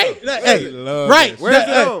Right, on the right. show. Hey, love right. that Where's it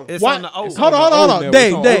Hey, on? It's what- on the O. It's Hold on on, the hold Oprah on. Network. Dave,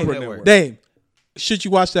 It's on Dave, Oprah Network. Dave. Should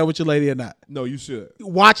you watch that with your lady or not? No, you should.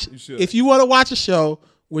 Watch. You should. If you want to watch a show,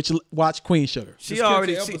 watch Queen Sugar. She Just catch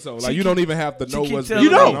already the she- episode. she Like you keep- don't even have to know keep what's telling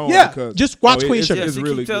going me- You on. don't, yeah. because- Just watch Queen it's, Sugar. Yeah, It's she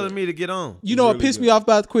really keep telling good. me to get on. You know what really pissed me good. off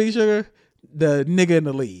about Queen Sugar? The nigga in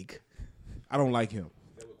the league. I don't like him.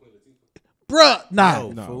 Bruh, nah.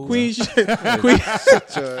 No, fool.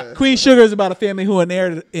 Queen Sugar is about a family who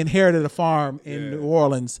inherited a farm in New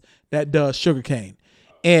Orleans that does sugarcane.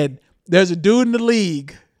 And there's a dude in the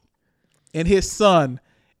league and his son.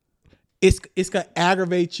 It's gonna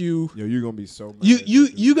aggravate you. Yo, you're gonna be so mad.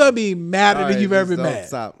 You gonna be madder than you've ever been Don't mad.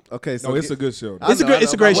 Stop. Okay, so No, it's a good show. I It's a know, great- I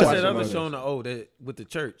it's a know. great My show. What's wife that other loves it. show on the O that with the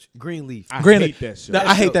church? Greenleaf. I Greenleaf. hate that show.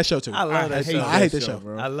 I hate that show too. I love that show. I hate that show.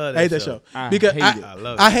 bro. I love that I hate that show. show I because hate it. I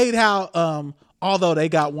love I it. hate how although they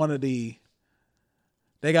got one of the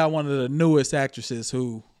newest actresses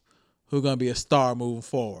who gonna be a star moving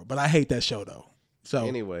forward, but I hate that show though. So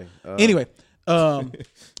Anyway,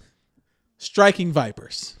 Striking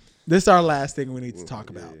Vipers. This is our last thing we need to talk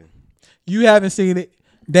about. You haven't seen it,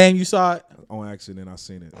 Dan. You saw it. On accident, I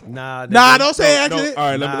seen it. Nah, Don't say No, accident. all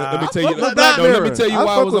right, let me tell you. fuck with No, Black let me Mirror. tell you I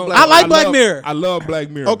why I fuck was with on. Black Mirror. I like Black love- Mirror. I love Black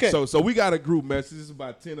Mirror. Okay. So we got a group message. There's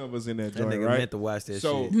about 10 of us in that That joint, nigga right? meant to watch that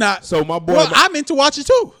So shit. Nah. so my boy. Well, I meant to watch it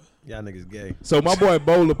too, Y'all niggas gay. So my boy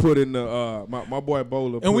Bowler put in the my boy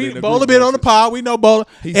Bowler. and put we in the Bowler group been on the message. pod. We know Bowler.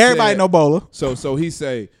 He Everybody said- know Bowler. So he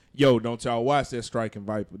say, yo, don't y'all watch that Striking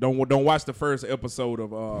Viper. Don't watch the first episode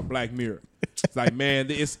of Black Mirror. It's like, man,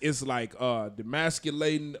 it's like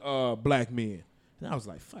demasculating black men. And I was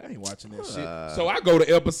like, fuck, I ain't watching that shit. So I go to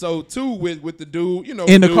episode 2 with the dude, you know,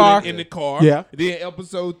 In the dude car? in the car. Yeah. Then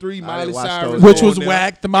episode 3, Miley didn't watch Cyrus, those. Which on was there.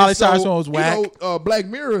 whack. The Miley And Cyrus one was whack. You know, Black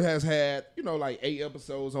Mirror has had like 8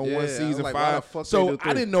 episodes on Yeah, I one was season, like, why the 5. fuck they So do I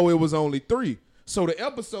 3? didn't know it was only 3. So the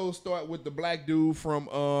episodes start with the black dude from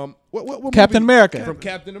what Captain movie? America. From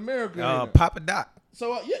Captain America. Papa Doc.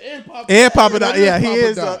 So and Papa And Papa Doc. Doc. Yeah, he Papa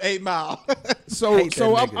is Doc. 8 Mile. So Hate that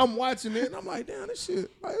nigga. I'm watching it and I'm like, damn, this shit,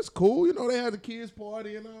 like, it's cool. You know, they had the kids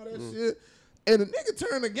party and all that shit. And the nigga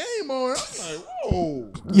turned the game on. I'm like,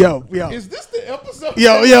 whoa, Yo. is this the episode?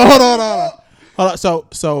 Yo, hold on.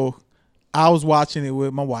 So I was watching it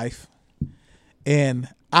with my wife, and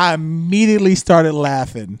I immediately started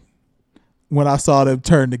laughing when I saw them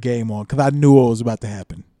turn the game on because I knew what was about to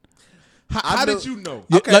happen. How did you know?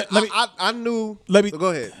 Yeah, Okay, let me- I knew. let me-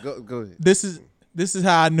 Go ahead. Go ahead. This is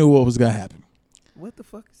how I knew what was gonna happen. What the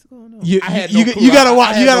fuck is going on? You I had you, no you, clue. you gotta I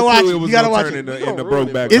watch. had You gotta no watch clue it. was You gotta gonna watch turn it. in the You don't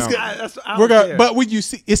Brokeback It's Mountain. good. We're gonna, but when you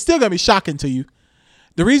see, it's still gonna be shocking to you.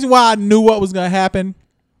 The reason why I knew what was gonna happen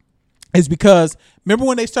is because remember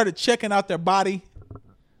when they started checking out their body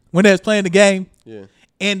when they was playing the game, Yeah.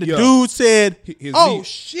 and the Yeah. dude said, His "Oh knee.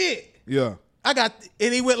 shit, Yeah, I got,"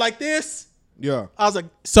 and he went like this. yeah. I was like,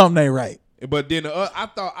 something ain't right. But then I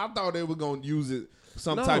thought they were gonna use it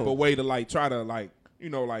some No. type of way to like try to like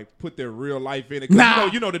put their real life in it. 'Cause Nah.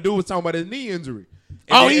 you know the dude was talking about his knee injury.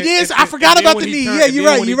 Oh, he did? I forgot then about when the he knee. turned- Yeah, and you're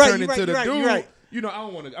then right, when he you're right, turned you're into right, the you're right, dude, you're right. You know, I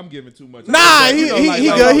don't want to. I'm giving too much. Nah, But, you he know, good. like,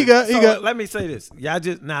 He good. He So, good. let me say this. Y'all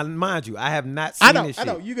just now, mind you, I have not seen I know. this I shit.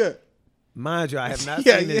 know. You good. Mind you, I have not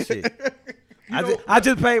Yeah, seen this yeah. shit. I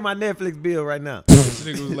just paid my Netflix bill right now.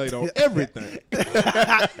 this nigga was late on everything.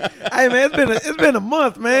 Hey man, it's been a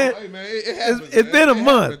month, man. Hey man, it happens. It's been a It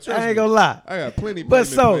month. happens, trust I ain't me. gonna lie. I got plenty But payment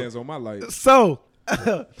so- plans on my life. So,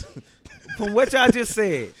 from what y'all just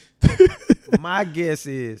said, my guess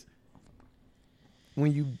is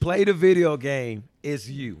when you play the video game, it's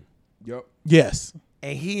you. Yep. Yes.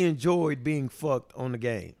 And he enjoyed being fucked on the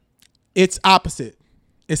game. It's opposite.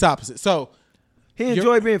 It's opposite. So, He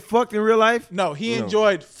enjoyed being fucked in real life? no, he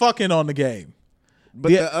enjoyed fucking on the game.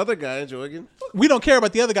 But Yeah. the other guy enjoyed getting fucked. We don't care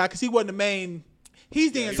about the other guy because he wasn't the main.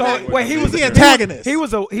 He's the So antagonist. wait, he was the antagonist. He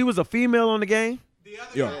was a female on the game?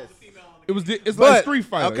 Yeah. It was. It's But, like Street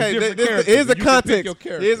Fighter. Okay, It's different here's characters. the You can pick context. your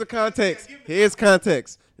character. Here's the context. Here's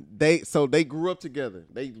context. They grew up together.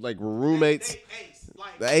 They like were roommates.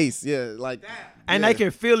 The ace, yeah, like. And yeah. they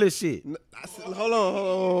can feel this shit. Hold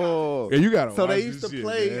on. Yeah, you gotta. So they watch used this to shit,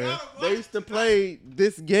 play. man. They used to play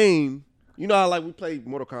this game. You know how like we play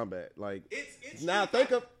Mortal Kombat. Like now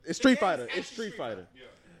think of it's Street Fighter. It's Street Fighter.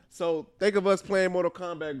 So think of us playing Mortal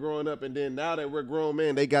Kombat growing up, and then now that we're grown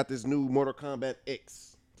men, they got this new Mortal Kombat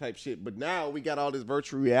X type shit. But now we got all this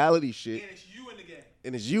virtual reality shit, it's you in the game.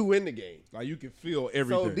 and it's you in the game. Like you can feel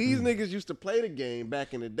everything. So these niggas used to play the game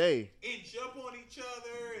back in the day. And jump on each other.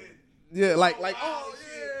 And Yeah, like oh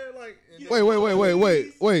yeah, like.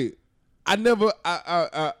 Wait.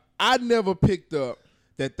 I never picked up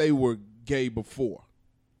that they were gay before.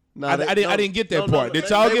 No, I didn't get that part. Did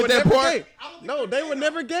y'all get were that never part? gay. No, they were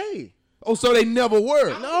never gay. Oh, so they never were.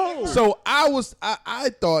 No. So I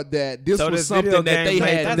thought that this So was this video something that they game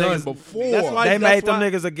made had them done niggas- before. That's why- They made them why-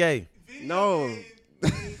 niggas a gay. No,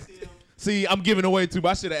 See, I'm giving away too. But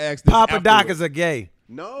I should have asked. This Papa Doc afterwards. is a gay.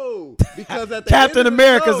 no, because at the Captain end of the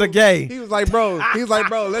America's show, a gay. He was like, bro.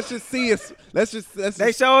 Let's just see us. Let's just.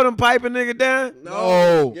 They showed him piping nigga down?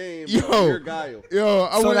 No. game, Yo. bro. You're guile. Yo,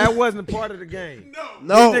 I So went- that wasn't part of the game.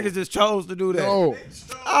 No, These niggas just chose to do that. No.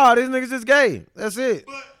 Oh, these niggas just gay. That's it.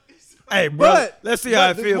 Hey, bro, but let's see how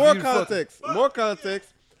it there's feels. More for you to fuck- context. More context.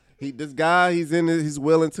 This guy, he's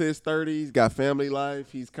well into his 30s. He's got family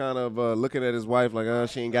life. He's kind of looking at his wife like,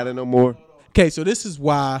 she ain't got it no more. Okay, so this is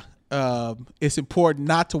why it's important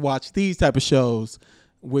not to watch these type of shows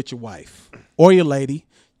with your wife or your lady,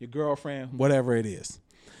 your girlfriend, whatever it is.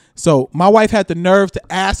 So my wife had the nerve to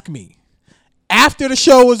ask me after the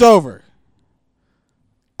show was over.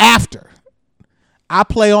 After I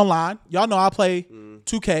play online, y'all know I play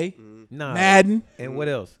 2K, Nah. Madden. And what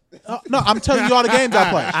else? No, I'm telling you all the games I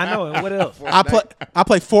play. I know. And what else? I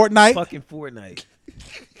play Fortnite. Fucking Fortnite.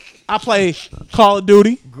 I play Call of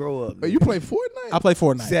Duty. Grow up. Hey, you play Fortnite? I play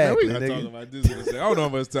Fortnite. Exactly, We not nigga. talking about this in a second. I don't know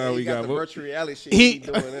how much time we He got got. the but- virtual reality shit. He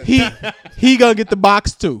doing that. he gonna get the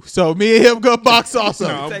box too. So me and him gonna box also.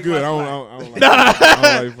 No, I'm Take good. my I don't like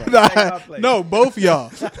I don't like fight. Take my place. No, both of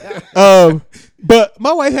y'all. But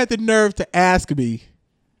my wife had the nerve to ask me,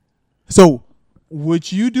 so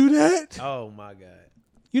would you do that? Oh my God.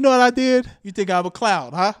 You know what I did? You think I'm a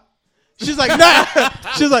clown, huh? She's like, nah.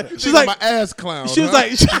 She's like, my ass clown. she was huh?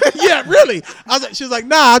 like, yeah, really. She was like,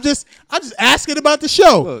 nah, I'm just asking about the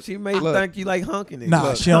show. Look, She may look. think you like hunking it. Nah,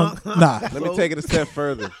 Look. she don't. Nah. Let me take it a step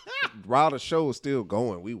further. While the show is still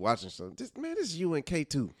going, we watching something. This is you and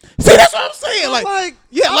K2. See, that's what I'm saying. Like,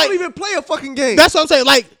 yeah, I like don't even play a fucking game. that's what I'm saying.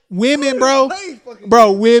 Like women, bro, play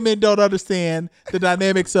fucking women don't understand the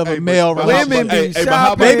dynamics of a male but- relationship. Women be Hey, but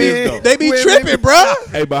how about shopping. this, though? They be Women- tripping, bro.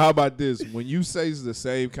 Hey, but how about this? When you say the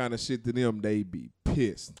same kind of shit to them, they be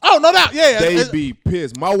pissed. Oh, no doubt. Yeah. They be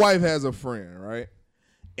pissed. My wife has a friend, right?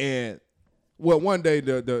 And one day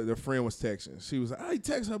the friend was texting. She was like, I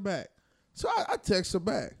text her back. So I text her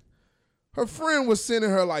back. Her friend was sending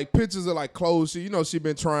her like pictures of like clothes. She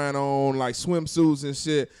been trying on like swimsuits and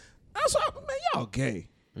shit. I was like, man, y'all gay.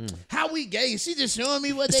 How we gay? She just showing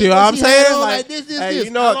me what they See what I'm she had saying? on, Like, this, hey, this.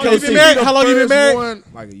 you know How what, long Casey, been married? the How long you been first married? one?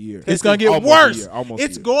 Like a year. It's gonna get Almost a worse. year, almost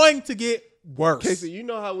It's a year. going to get worse. Casey, you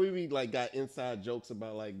know how we be like got inside jokes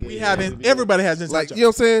about like gay We men? haven't. be Everybody has inside like jokes. you know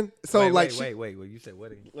what I'm saying? So Wait, like wait. You said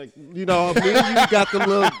what again? like you know me and you got them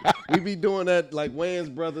little we be doing that like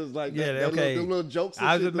Wayans brothers like Yeah, that okay. little jokes. And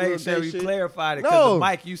I was shit, just the making little sure gay you shit. clarified it because No. the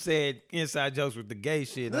Mike you said inside jokes with the gay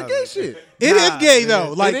shit. The I was gay like, shit. It is Nah, gay man.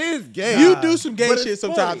 though. Like it is gay. You do some gay But it's shit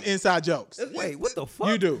sometimes. funny. Inside jokes. Wait, what the fuck?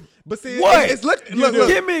 You do. But see, What? it's look, You look, do. look.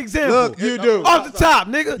 Give me an example. Look, You do. Off the top,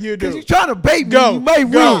 nigga. You do. Because you trying to bait me. Go. You may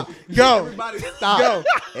Go. win. Go. Everybody stop. Go.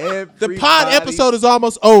 The Everybody- pod episode is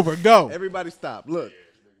almost over. Go. Everybody stop. Look.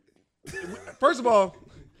 First of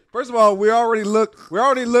all, we already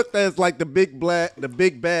looked as like the big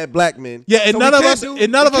bad black men. Yeah, and So none we of can't us- do-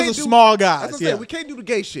 and none we of us can't are do- small That's guys, what I'm yeah. saying. We can't do the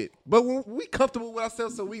gay shit, but we comfortable with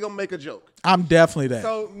ourselves, so we gonna make a joke. I'm definitely that.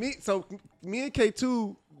 So me and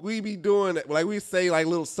K2, we be doing it. Like we say like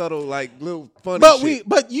little subtle, like little funny shit.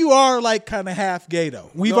 But you are like kind of half gay though.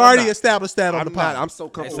 We've No, I'm already not. established that on I'm the not. pod. I'm so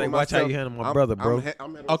Hey, comfortable say, with watch how myself. you handle my brother, bro.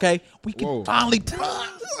 I'm Okay, we can Whoa. finally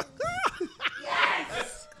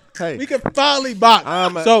Hey, we can finally box.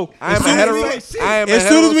 I'm a, So I am as a soon hetero. as I am a as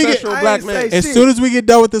soon as we get- heterosexual I black ain't man. say as shit. soon as we get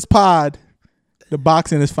done with this pod, the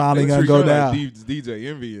boxing is finally gonna go down. DJ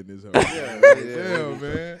Envy in this. Damn,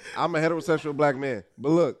 man. I'm a heterosexual black man. But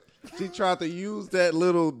look, she tried to use the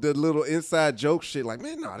little inside joke shit. Like,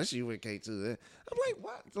 man, no, this you with K2. I'm like,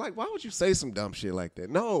 what? Like, why would you say some dumb shit like that?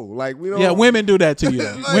 No, like we don't. Yeah, women do that to you.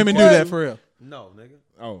 Though. Like, Women do what? that for real. No, nigga.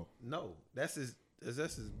 Oh. No.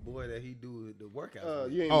 That's his boy that he do the workout.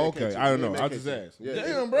 with. You ain't Oh, met okay. K2. I don't You know. ain't I met just K2. asked. Yeah.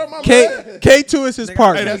 Damn, bro, my K K2 is his Nigga,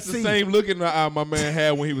 partner. Hey, that's the KC. same look in the eye my man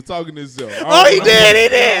had when he was talking to himself. Oh, he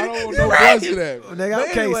did. I don't want no parts of that. Nigga,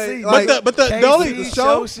 I'm anyway, KC. like- But the KC, only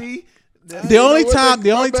Shoshi. the only what time they-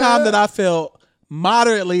 the my only time bad. that I felt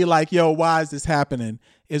moderately like, yo, why is this happening?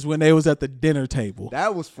 Is when they was at the dinner table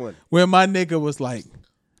That was funny. where my nigga was like,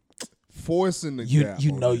 Forcing the you gap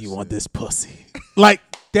you on know this you want shit. this pussy. Like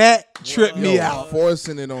that tripped me Yo, out.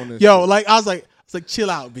 Forcing it on this. Yo, shit. like I was like chill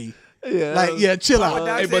out, B. Yeah, Like yeah, chill out.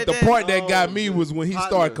 I Hey, but said the that. part that got me was when he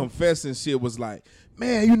Partner. started confessing shit was like,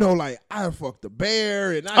 man, you know, like I fucked the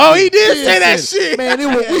bear and I Oh, he did this say that and- shit. Man, it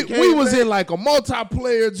was, Yeah, we was man. in like a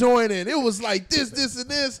multiplayer joint and it was like this, and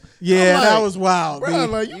this. Yeah, I'm that like, was wild. Bro,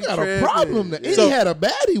 B. like you got a tripping. problem there. And So- he had a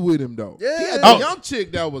baddie with him though. Yeah. He had the Oh. young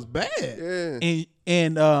chick that was bad. Yeah.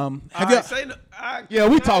 And have All you right, Yeah,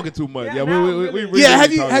 we talking too much. Yeah, now we really- really yeah, have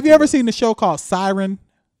talking you too ever much. seen the show called Siren?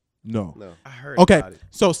 No. I heard Okay, about it.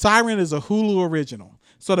 so Siren is a Hulu original.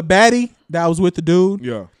 So the baddie that was with the dude,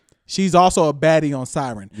 Yeah. she's also a baddie on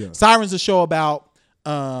Siren. Yeah. Siren's a show about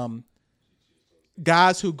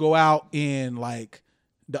guys who go out in like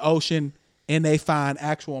the ocean and they find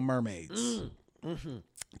actual mermaids.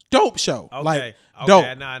 Dope show. Okay. Like okay.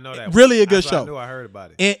 dope. Now I know that. Really a one. good That's why show. I knew I heard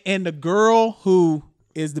about it. And the girl who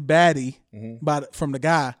is the baddie from the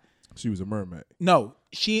guy, She was a mermaid. no,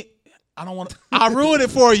 I don't want to. I ruined it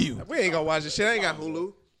for you. We ain't gonna watch this shit. I ain't got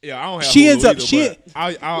Hulu. Yeah, I don't have. She Hulu ends up- either, she- but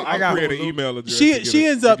I'll got create an Hulu. email address. She to get she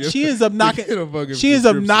a- ends up to get- she ends up to knocking get a fucking she ends up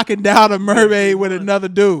subscription. knocking down a mermaid with another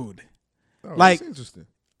dude. Oh, like- that's interesting.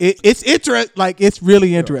 It's interest like it's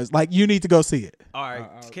really interesting. Like you need to go see it. All right.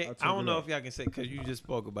 I'll Can- check I don't it know out. if y'all can say because you just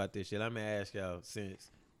spoke about this shit. Let me ask y'all since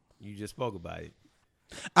you just spoke about it.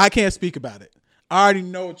 I can't speak about it. I already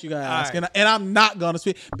know what you gotta ask, right. and I'm not gonna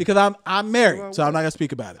speak because I'm married, so I'm not gonna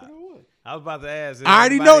speak about it. I was about to ask. if I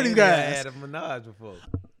already anybody know these in there guys. had a menage before.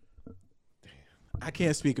 I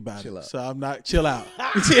can't speak about it, out. so I'm not. Chill out.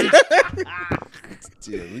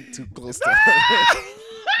 Yeah, we too close to.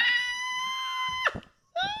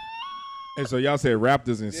 And so y'all said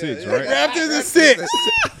Raptors in 6, right? Raptors is 6.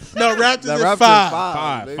 No, Raptors The is Raptors 5.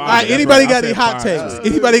 Five. nigga. All right, That's anybody right. got I any said hot 5. takes?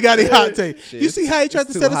 Anybody got any hot takes? Shit, You see how he tried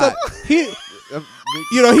it's to too set us up? hot. He,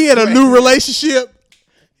 you know, he had a new relationship.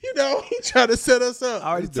 You know, he tried to set us I up.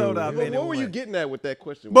 already told her. What were you getting at with that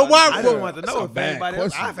question? But why- I just wanted to know That's a if bad anybody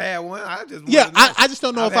else. question. I've had one. I just Yeah, wanted to know. I just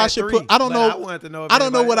don't know I've if I had should 3, put. I don't but know. I wanted to know. If I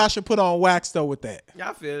don't know anybody what I else- should put on wax though with that.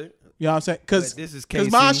 Y'all feel it. You know what I'm saying? Because But this is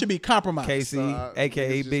mine KC. should be compromised. KC, aka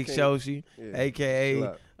it's just Big K- Shoshi, yeah. aka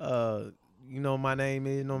Chill you know my name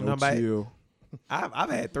is no No nobody. chill. I've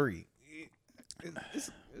had 3.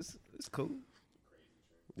 It's cool.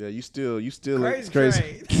 Yeah, you still Crazy, it's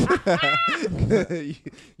crazy. train.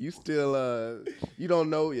 you still you don't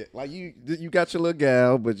know yet. Like you got your little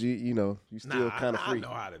gal, but you know you still Nah, kind of I free. know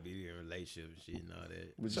how to be in a relationship and shit and all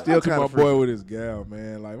that. But you Shout still out to kind my of free. boy with his gal,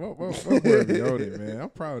 man. Like, what boy be on it, man? I'm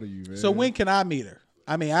proud of you, man. So when can I meet her?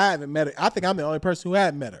 I mean, I haven't met her. I think I'm the only person who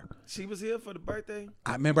hadn't met her. She was here for the birthday.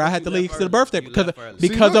 I remember I had to You leave left to the early. birthday You because left early.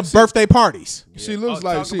 because See, of look, birthday parties. she looks Oh,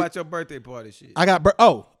 like talk she. about your birthday party shit. I got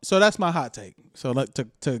so that's my hot take. So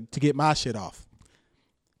to get my shit off.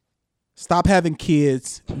 Stop having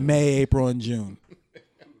kids May, April, and June.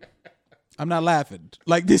 I'm not laughing.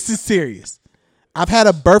 Like this is serious. I've had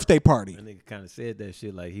a birthday party. That nigga kind of said that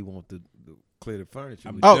shit like he wanted to clear the furniture.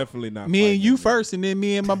 I'm with Oh, definitely not. me and fighting you that, man. first, and then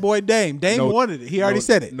me and my boy Dame. Dame No, wanted it. He already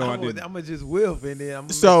said it. No, I I'm didn't. gonna just whiff and then I'm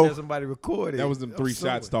gonna So- make sure somebody record it. That was them 3 I'm shots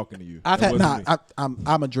sorry. talking to you. I've That had wasn't me.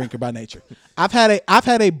 I'm a drinker by nature. I've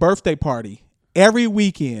had a birthday party every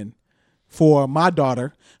weekend for my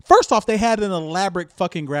daughter. First off, they had an elaborate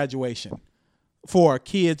fucking graduation for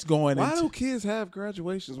kids going Why into do kids have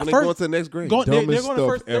graduations when they First- go into the next grade? they're Dumbest going to stuff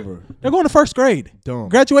first ever. They're going to first grade. Dumb.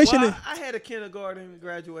 Graduation. Well, I had a kindergarten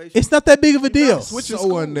graduation. It's not that big of a deal. Which is So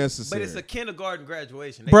cool, unnecessary. But it's a kindergarten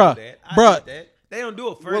graduation. They Bruh, do that. I bruh. get that. They don't do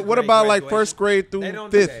a first What grade about like graduation. first grade through They don't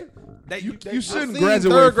do fifth? that. You shouldn't seen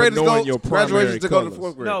graduate third for graders knowing go your graduation primary to go to colors.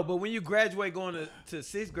 fourth grade. No, but when you graduate going to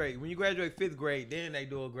sixth grade, when you graduate fifth grade, then they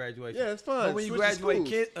do a graduation. Yeah, it's fine. But when you Switch graduate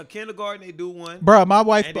schools. kindergarten, they do one. Bro, my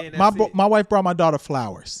wife, And then that's it. my wife brought my daughter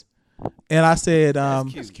flowers, and I said,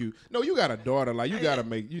 That's That's cute. No, you got a daughter. Like you gotta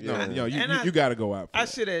make you gotta go out. For I it.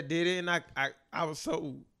 should have did it, and I was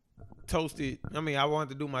so toasted. I mean, I wanted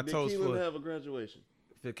to do my Did toast Keelan for have a graduation?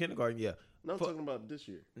 kindergarten. Yeah. No, I'm For- talking about this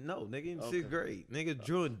year. No, nigga in sixth grade. Nigga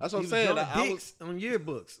drew. That's what he I'm saying. was drawing I dicks on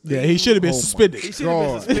yearbooks. yeah, he should have been Oh my suspended. He should have been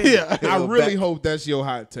God. suspended. Yeah. I really back- hope that's your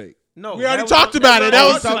hot take. No, We already that was- talked about it.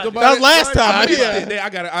 That was talked about that was it. last time. I Yeah.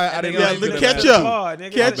 got. I didn't. Yeah, I didn't catch do up.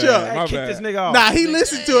 that. Nigga. Catch Hey, up. Hey, My kick bad. this nigga off. Nah, he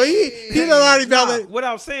listened to it. He done already Nah, found it. what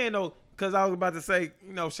I was saying though, because I was about to say,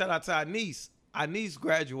 shout out to our niece. Our niece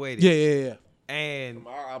graduated. Yeah. And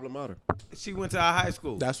Our alma mater. she went to our high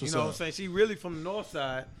school. That's what's you know up. what I'm saying? She really from the north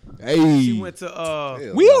side. Hey, She went to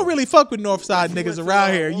Hell We no. don't really fuck with Northside niggas went to,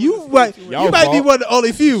 around here. what You was the might, school you she went might to? be one of the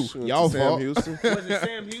only few. She went Y'all to Sam fault. Houston. was it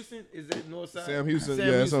Sam Houston? Is it north side? Sam Houston. Sam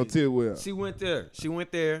Yeah, it's on Houston. Tidwell. She went there. She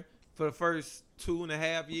went there for the first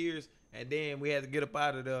 2.5 years, and then we had to get up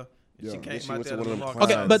out of there. Yeah. She Then came she out went to there one of them Mark classes.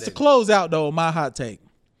 Okay, Hines but Day. to close out though, my hot take.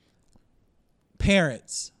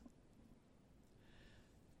 Parents.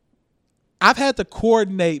 I've had to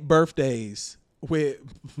coordinate birthdays with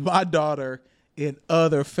my daughter in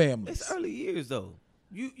other families. It's early years though.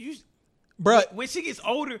 You Bruh, when she gets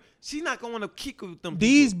older, she's not gonna want to kick with them.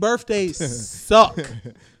 these people. birthdays suck.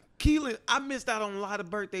 Keelan, I missed out on a lot of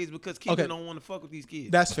birthdays because Keelan Okay. don't want to fuck with these kids.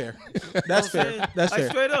 That's fair. That's You know what I'm fair. saying? That's like, fair.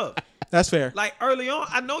 Straight up. That's fair. Like early on,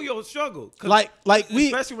 I know your struggle. 'Cause Like we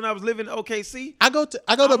especially when I was living in OKC. I go to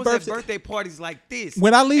I was at birthday birthday parties like this.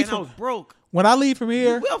 When I leave and I from- was broke. when I leave from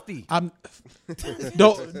here. You wealthy. I'm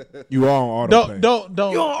don't You are on auto pay. don't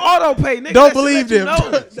You on auto pay, nigga. Don't That shit believe let you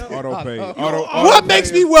them. know. Auto pay. what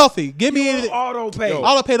makes me wealthy? Give me You anything. on auto pay. Yo.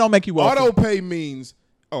 Auto pay don't make you wealthy. Auto pay means,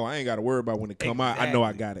 I ain't got to worry about when it come out. I know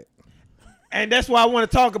I got it. And that's what I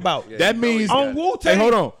want to talk about. That means On Wu Tang, Hey,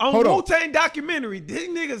 hold on. Wu Tang documentary, these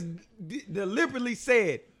niggas deliberately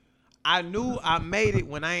said, "I knew I made it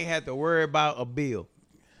when I ain't had to worry about a bill."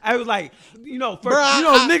 I was like, first,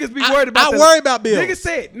 Bruh, niggas be worried about. I worry about bills. Niggas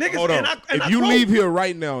said, niggas. Hold on. And If you leave here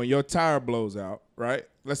right now and your tire blows out, right?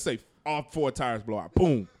 Let's say all 4 tires blow out.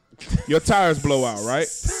 Boom. Your tires blow out, right?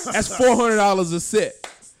 That's $400 a set.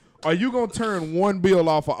 Are you gonna turn one bill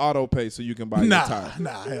off of auto pay so you can buy your tire?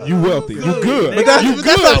 Nah, hell You wealthy. You good. But that's, You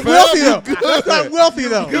that's good, not fam. wealthy You though. good. That's not wealthy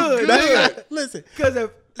though. good, That's nigga. not, listen, because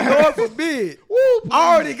if Lord forbid,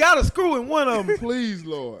 I already got a screw in one of them. Please,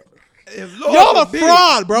 Lord. If Lord y'all a forbid-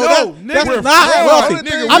 fraud, bro. No, that's nigga, not fraud. wealthy.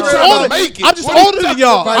 Nigga, I'm we're just trying to older. make it. I'm just What are you older than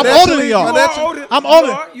y'all. I'm Financially, older than You y'all. are older. I'm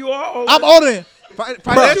older. You are older. I'm older than.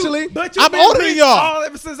 Financially, But you've I'm been older than rich y'all.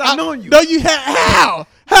 ever since I've known you. No, you have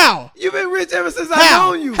how? You've been rich ever since I've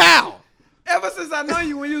How? known you. How? Ever since I know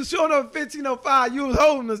you, when you was showing up at 1505, you was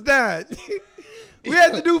holding us down. We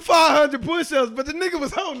had to do 500 push-ups, but the nigga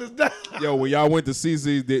was holding us down. Yo, when y'all went to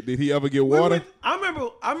CC's, did he ever get We water? went-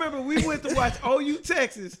 I remember we went to watch OU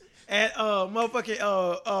Texas at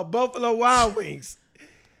motherfucking Buffalo Wild Wings.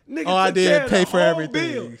 Nigga Oh, I took did care of pay the for whole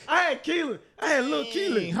everything. bill. I had Keelan. I had little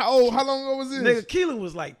Keelan. How long ago was this? Nigga, Keelan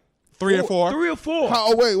was like 3 or 4. 3 or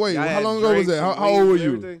 4. Wait. How long ago was that? How old were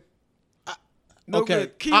you? No, Okay.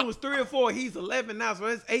 good. Keelan was 3 or 4. He's 11 now, so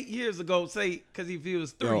that's 8 years ago. Say because he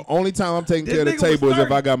was 3. Yo, only time I'm taking This care of the nigga was table is if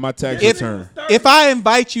 30. I got my tax This return. nigga was If I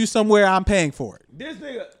invite you somewhere, I'm paying for it. This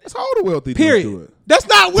nigga. That's how the wealthy dudes do Period. it. That's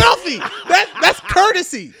not wealthy. That's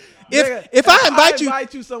courtesy. Nigga, If I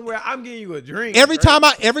invite you somewhere, I'm getting you a drink. every right? time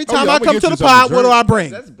I I'ma come get to you the something pod, to what do drink. I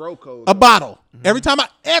bring? that's bro code. A bottle. Every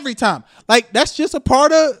time. Like that's just a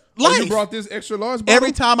part of Oh, life. you brought this extra large bottle?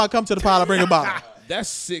 Every time I come to the pod, I bring a bottle. That's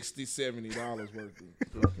 $60, $70 worth.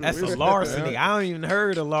 That's a larceny. I don't even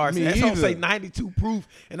heard of larceny. Me That's don't either. say 92 proof,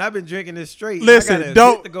 and I've been drinking this straight. I Listen, got a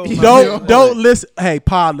don't zit to go in my bill. listen. Hey,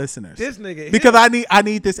 pod listeners, This nigga. because I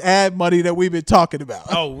need this ad money that we've been talking about.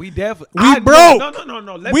 Oh, we definitely. We broke.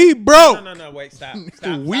 No. We broke. No. Wait, stop.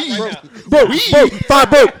 We Stop.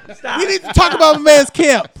 Broke. Stop. We need to talk about my man's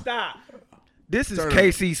camp. Stop. This is Turn.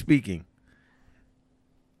 KC speaking.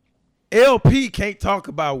 LP can't talk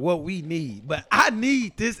about what we need, but I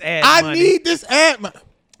need this ad I money. need this ad money,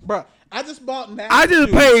 bro. I just bought NASA. I just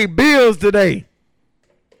shoes. paid bills today.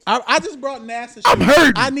 I just brought NASA. Shoes. I'm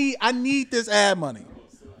hurting. I need this ad money.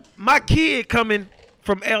 My kid coming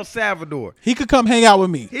from El Salvador. He could come hang out with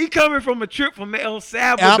me. He coming from a trip from El And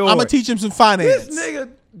Salvador. I'm gonna teach him some finance. This nigga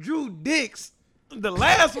drew dicks the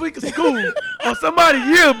last week of school on somebody's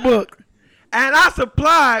yearbook. And I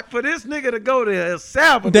supplied for this nigga to go to El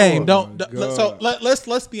Salvador. Dame, God. so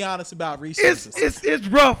let's be honest about resources. It's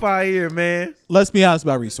rough out here, man. Let's be honest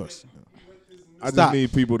about resources. I just Stop.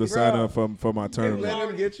 need people to sign up for my tournament. Let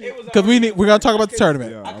him get you. Because we're gonna talk about the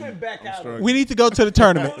tournament. Yeah, I couldn't back out. struggling. We need to go to the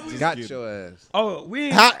tournament. Got your ass. Oh, we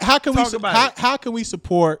How can we talk about it. how can we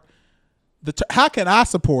support how can I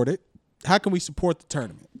support it? How can we support the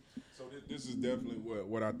tournament? So this is definitely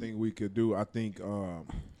what I think we could do. I think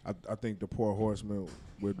I think the Poor Horsemen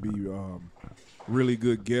would be really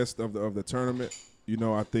good guests of the tournament. You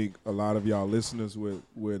know, I think a lot of y'all listeners would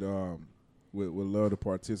love to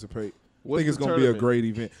participate. I What's think it's the gonna be a tournament? great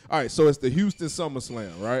event. All right, so it's the Houston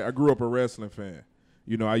SummerSlam, right? I grew up a wrestling fan.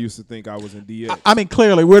 You know, I used to think I was in DX. I mean,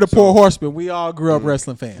 clearly we're the Poor Horsemen. We all grew up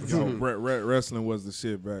wrestling fans. Yo, wrestling was the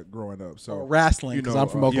shit back growing up. So Or wrestling, you 'cause know, I'm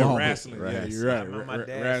from Oklahoma. Yeah, wrestling. Yeah, Wrestling. you're I right. remember my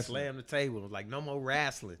dad Wrestling. slammed the table. Was like, no more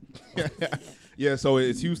wrestling. Yeah, so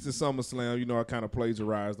it's Houston SummerSlam. You know, I kind of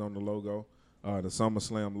plagiarized on the logo, the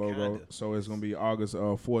SummerSlam logo. Kinda. So it's gonna be August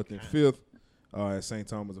 4th and 5th at St.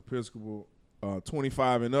 Thomas Episcopal.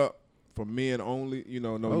 25 and up for men only. You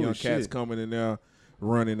know, no Holy young cats shit. coming in there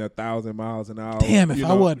running 1,000 miles an hour. Damn, if You I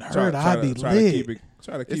know, wasn't hurt, I'd be try lit. To keep it,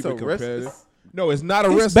 try to keep It's it a competitive. wrestling- No, it's not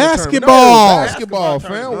a It's wrestling tournament. basketball. No, it's basketball,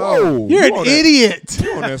 fam. Whoa, You're you an on that- idiot.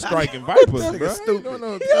 You on that striking vipers, bro?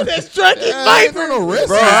 stupid. That's striking I ain't doing no wrestling.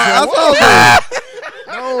 Bro,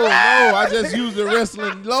 No, I just used the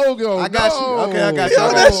wrestling logo. I got you. No. Okay, I got you.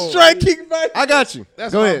 Yo, that's striking, man. I got you.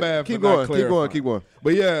 That's Go my ahead. bad for Keep not going. Keep going. clarifying. Keep going.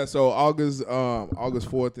 But yeah, so August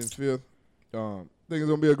 4th and 5th. I think it's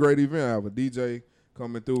gonna be a great event. I have a DJ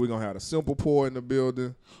coming through. We're gonna have a Simple Pour in the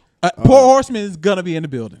building. Poor Horseman is gonna be in the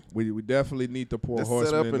building. We definitely need the Poor Let's set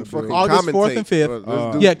Horsemen up in the and fucking building. August 4th commentate. and 5th.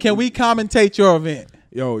 Let's do- Yeah, can we commentate your event?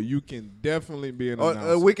 Yo, you can definitely be an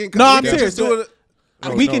announcer. we can. No, we I'm can serious. just do it.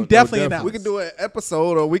 We can definitely announce. We can do an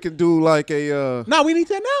episode, or we can do like a. No, we need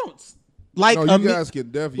to announce. Like No, you guys can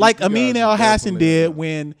definitely. like you Amin guys El can Hassan definitely did announce.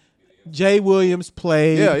 when Jay Williams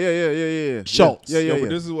played. Yeah. Schultz. Yeah. Yo, but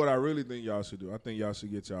this is what I really think y'all should do. I think y'all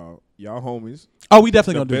should get y'all homies, Oh, we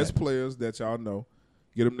definitely the gonna do best that. players that y'all know,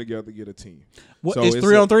 get them together, get a team. What, So it's it's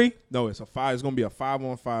 3-on-3? No, it's a 5. It's gonna be a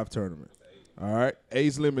 5-on-5 tournament. All right,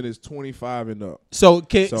 age limit is 25 and up. So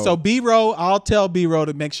So- B-Row, I'll tell B-Row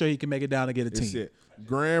to make sure he can make it down to get a That's team. it.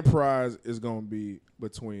 Grand prize is gonna be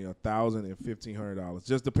between $1,000 and $1,500,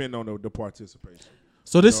 just depending on the participation.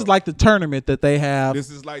 So this is like the tournament that they have. This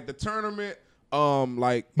is like the tournament,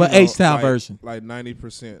 like But you know, H-Town like- version. like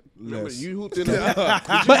 90% Remember, less. you hooped in.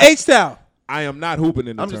 The, But H-Town. I am not hooping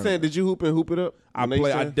in the I'm just saying, tournament. did you hoop it up? I When they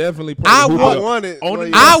play. I said- definitely play. I hoop won- it up. won it. On the Well,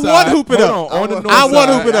 north I side. won hoop it Hold up. on, on the I north won side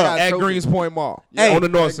hoop it up. I got at trophies. Greenspoint Mall. Hey, on the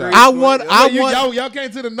north side. I won. Y'all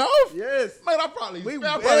came to the north. Yes. Man, I probably Yeah,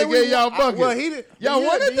 gave y'all won. buckets. Well, he did. Y'all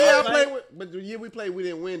won it The year I though? played with, but the year we played, we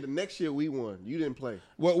didn't win. The next year we won. You didn't play.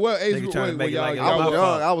 What age Nigga group trying to when make it y'all? like I Y'all was were-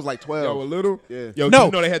 young. I was like y'all 12. were little. Yeah. Yo, No.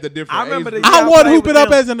 you know they had the different. I remember age the groups. I I won played hoop it with up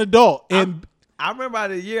them. as an adult. And I remember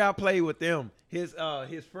the year I played with them. His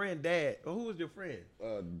friend dad. Who was your friend?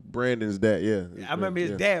 Brandon's dad. Yeah. I remember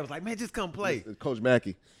his dad was like, "Man, just come play." Coach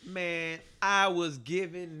Mackey. Man, I was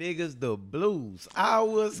giving niggas the blues. I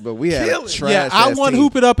was But we had a killing. trash yeah, I ass won team.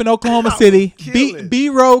 hoop it up in Oklahoma I was City. killing.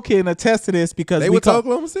 B-Row can attest to this because They we went to called,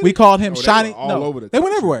 Oklahoma City? we called him No, they Shiny. were all No, over the they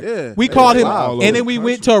went country. everywhere. Yeah, We they called were him, all over and the then we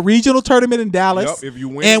went country. to a regional tournament in Dallas. Yep, if you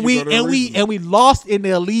win, and you we go to the regional. and we lost in the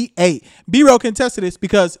Elite Eight. B-Row can attest to this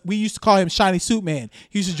because we used to call him Shiny Suit Man.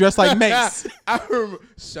 He used to dress like Mace. I remember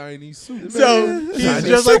shiny suit. So he used to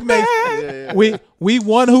dress like Mace. Yeah. We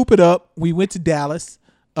won hoop it up. We went to Dallas,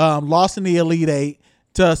 lost in the Elite Eight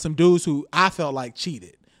to some dudes who I felt like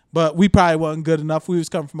cheated, but we probably wasn't good enough. We was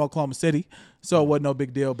coming from Oklahoma City, so it wasn't no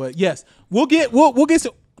big deal. But yes, we'll get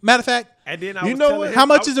some. Matter of fact, And then I You was know telling what? him, how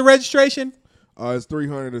much is the registration? It's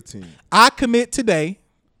 300 a team. I commit today.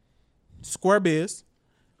 Square Biz.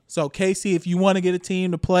 So Casey, if you want to get a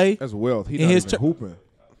team to play, That's wealth. He In not his even hooping.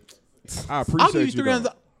 I I'll appreciate give you you. 300.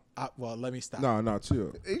 though. Well, let me stop. No,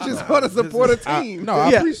 chill. He just want to support a team. No, I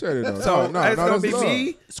Yeah. appreciate it though. So no, it's gonna that's be love.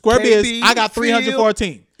 me. Square Biz, KB, I got 300 for a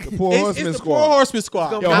team. The Poor It's Horseman the squad. Poor Horseman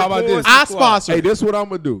squad. Yo, how about this? I sponsor. Hey, this is what I'm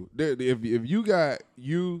gonna do. If you got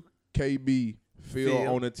you, KB, Phil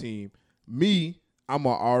on the team, me, I'm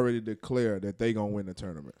gonna already declare that they gonna win the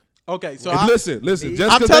tournament. Okay, so And listen. Just I'm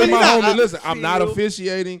because they telling you my now, homie, listen. I'm not Phil.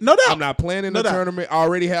 officiating. No doubt. I'm not playing in No the doubt. tournament. I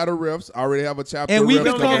already had the refs. I already have a chapter. And of we refs can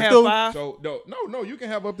You come only coming. have through. 5? So no, you can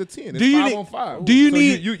have up to 10. It's Do you 5-on-5. do you So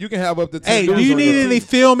need- you can have up to 10. hey, do dudes you on need your any team.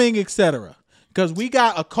 filming, etc.? Because we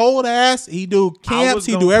got a cold ass. He do I camps. was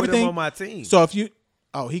He gonna do put him everything. on my team. So if you,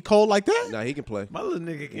 he cold like that? Nah, he can play. My little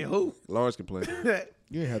nigga can hoop. Lawrence can play.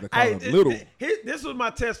 You ain't have to call Hey, him little. this was my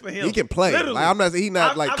test for him. He can play. Literally. Like, I'm not. He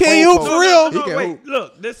not like. Can you Popo. for real? He can wait, hoop.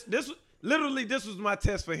 look. This literally this was my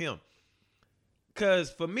test for him.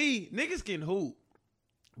 Cause for me, niggas can hoop,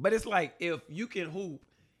 but it's like if you can hoop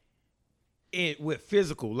with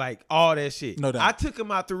physical, like all that shit. No doubt. I took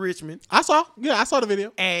him out to Richmond I saw the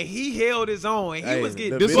video. and he held his own. And he Hey, was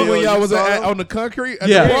getting the This video one when y'all you was saw? on the concrete at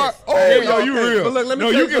Yeah. the park. Oh, Hey, yo, you okay, real. but look, let me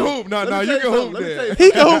no, tell you you can something. hoop. No, Let me no, tell you you can something. hoop Let me tell there. you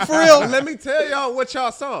He can hoop for real. Let me tell y'all what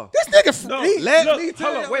y'all saw. This nigga, No, Let look, me tell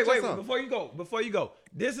hold you on, wait, what y'all saw. before you go.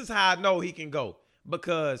 This is how I know he can go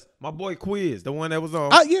because my boy Quiz, the one that was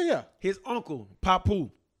on, yeah. his uncle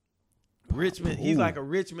Papu, Richmond. He's like a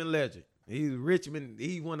Richmond legend. He's Richmond.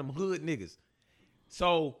 He one of them hood niggas.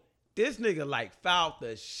 So this nigga like fouled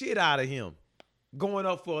the shit out of him, going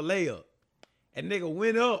up for a layup, and nigga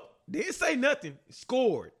went up, didn't say nothing,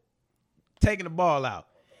 scored, taking the ball out,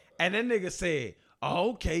 and that nigga said,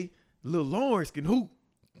 "Oh, okay, Lil Lawrence can hoop."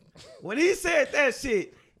 When he said that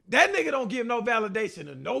shit, that nigga don't give no validation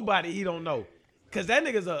to nobody he don't know. Cause that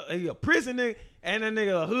nigga's a prison nigga and that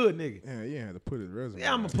nigga a hood nigga. Yeah, you had to put his resume.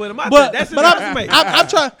 Yeah, I'm gonna put him out But there. That's his I'm resume.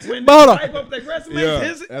 trying. When But hold they on. type up their resume, Yeah,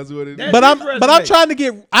 his, that's what it is. that's But his I'm resume.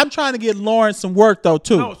 trying to get Lawrence some work though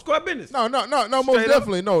too. No, square business. No, most Straight up.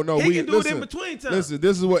 definitely. No. He we can do listen, it in between time. Listen,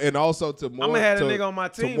 this is what, and also to more. I'ma have a to, nigga on my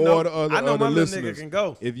to team, more though. of the I know other my little nigga listeners. can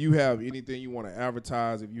go. If you have anything you want to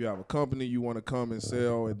advertise, if you have a company you want to come and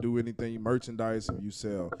sell and do anything merchandise, if you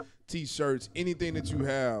sell T-shirts, anything that you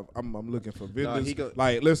have, I'm looking for vendors. he go-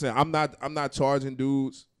 Like, listen, I'm not charging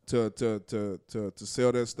dudes to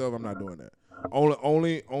sell that stuff. I'm not doing that.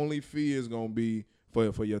 Only fee is gonna be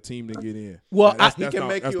for your team to get in. Well, He can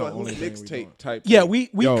make that's you the a only thing we doing. mixtape type. Yeah, thing.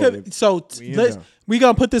 we Yo, could. if- So we in let's there. we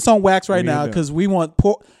gonna put this on wax right We in now there. because we want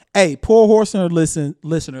poor Horseman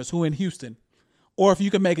listeners who in Houston, or if you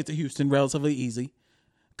can make it to Houston, relatively easy.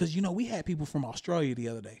 Because we had people from Australia the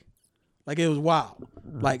other day, like it was wild.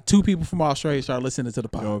 Like 2 people from Australia started listening to the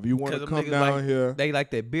pod. Yo, if you want to Cause come them niggas down like, here, they like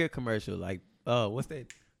that beer commercial. Like, what's that?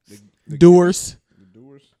 Doers,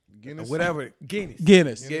 Guinness. Whatever. Guinness.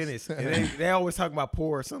 Guinness. And they always talk about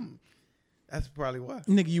poor or something. That's probably why.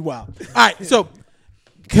 Nigga, you wild. All right, so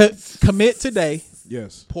commit today.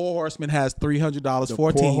 Yes. Poor Horseman has $300 The for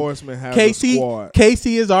a Poor team. Horseman has a Casey, squad.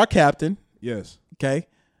 Casey is our captain. Yes. Okay.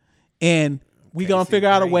 And we gonna figure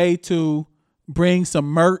out a way to bring some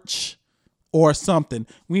merch or something.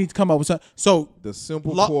 We need to come up with something. So The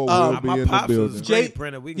simple Lo- poor uh, will be my in the pops was building. Jay-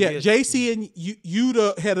 printer, we can yeah, get- JC and you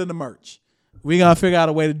the head of the merch. We gonna figure out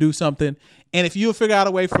a way to do something. And if you'll figure out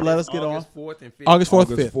a way for let us get on August 4th and 5th. August 4th,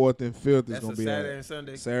 August 5th. 4th and 5th is That's going a to be Saturday and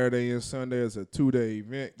Sunday. Saturday and Sunday is a 2-day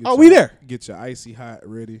event. Get Oh, your- we there. Get your icy hot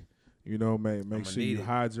ready. Make sure need you it.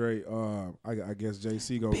 hydrate. I guess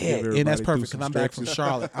JC gonna give Yeah, everybody and that's through perfect some because I'm back from stretches.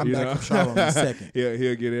 Charlotte. I'm You back know? from Charlotte in a second.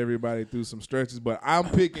 He'll get everybody through some stretches. But I'm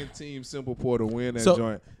picking Team Simple Poor to win that So-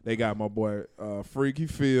 joint. They got my boy Freaky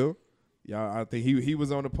Phil. Y'all, I think he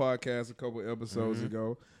was on the podcast a couple episodes Mm-hmm.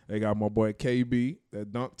 ago. They got my boy KB,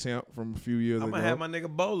 that dunk champ from a few years I'm ago. gonna have my nigga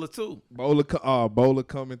Bowler too. Bowler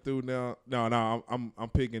coming through now. No, I'm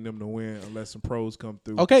picking them to win unless some pros come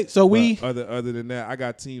through. Okay, so we But other than that, I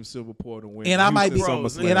got Team Silver Poor to win. and I might be Houston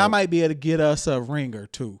Pros, SummerSlam. and I might be able to get us a ringer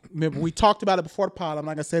too. Remember, we talked about it before the pod. I'm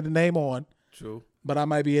not gonna say the name on, True. but I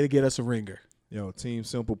might be able to get us a ringer. Yo, Team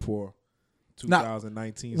Simple Poor, Now,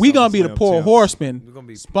 2019. We gonna be the SummerSlam Poor champs. Horseman, We're gonna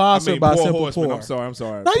be- sponsored by Poor Simple Horseman. Poor. I'm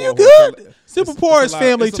sorry. No, Poor you Horseman. good. Simple Poor is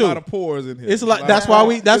family it's too. a lot of pours in here. It's a lot. It's That's why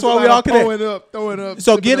we. That's it's a why we lot all of connect. throwing up.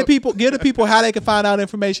 So sipping give the up. people how they can find out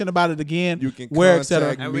information about it again. You can where etc.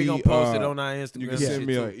 contact And we me, gonna post it on our Instagram. You can and send shit,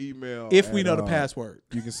 me too. an email If we at, know the password.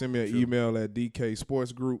 You can send me an email at DK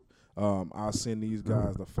Sports Group. I'll send these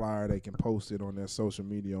guys the flyer. They can post it on their social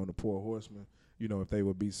media on the Poor Horseman. If they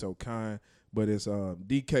would be so kind. But it's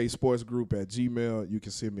DK Sports Group at Gmail. You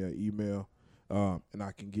can send me an email, and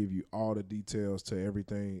I can give you all the details to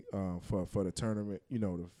everything for the tournament.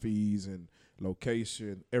 The fees and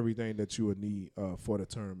location, everything that you would need for the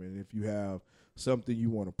tournament. If you have something you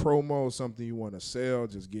want to promo, something you want to sell,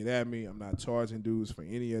 just get at me. I'm not charging dudes for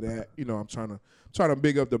any of that. I'm trying to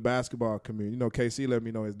big up the basketball community. KC let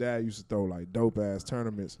me know his dad used to throw like dope ass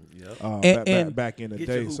tournaments And- back in the Get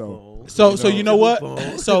day. your hoop So on. So you know what? Get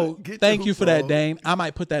your So hoop thank you for that, on. Dane. I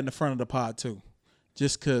might put that in the front of the pod too,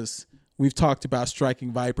 just because we've talked about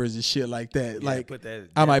striking vipers and shit like that. Like put that-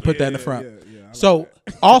 I might put that in the yeah, front. yeah, I like So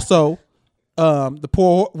also,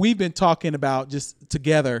 we've been talking about just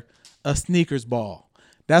together a sneakers ball.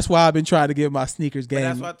 That's why I've been trying to get my sneakers But game.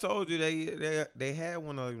 that's what I told you. They had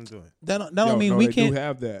one of them doing. That don't Yo, mean no, we they can't. do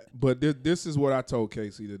have that. But this is what I told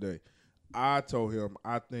Casey today. I told him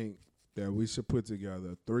I think that we should put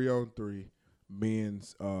together a 3-on-3,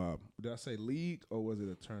 men's. Did I say league or was it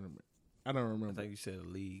a tournament? I don't I remember. think you said a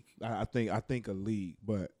league. I think a league,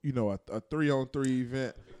 but you know, a 3-on-3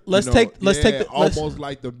 event. Let's you know, take the almost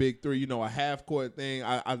like the big three. You know, a half court thing.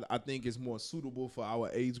 I think is more suitable for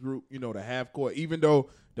our age group. You know, the half court. Even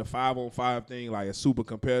though the 5-on-5 thing like is super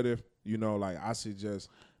competitive. You know, like I suggest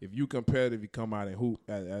if you competitive, you come out and hoop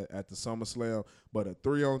at the SummerSlam. But a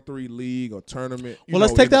 3-on-3 league or tournament. Well,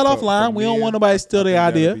 let's take that offline. We don't want nobody to steal the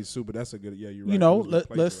idea. Be super. That's a good. Yeah, you're right. You know,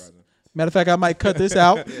 let's. Matter of fact, I might cut this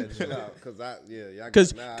out. Yeah, chill out,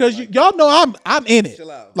 Cause y'all know I'm in it.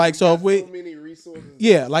 Chill out. Like so, if we so many resources.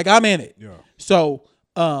 yeah, like I'm in it. Yeah. So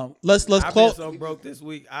let's I've close. been so broke this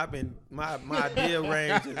week. I've been my idea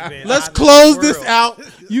range has been. Let's out of close this this world.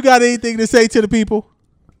 out. You got anything to say to the people?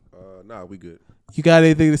 Nah, we good. You got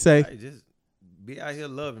anything to say? Hey, just be out here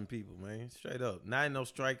loving people, man. Straight up. Not in no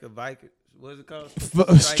striker Viper. What's it called?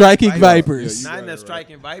 Striking Vipers. Not in the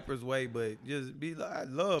striking Vipers way, but just be like, I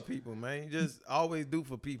love people, man. Just always do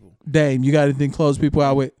for people. Dame, you got anything to close people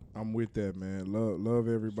out with? I'm with that, man. Love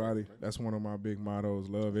everybody. That's one of my big mottos.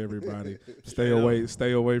 Love everybody. Stay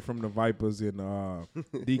away from the Vipers in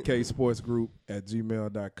DK Sports Group at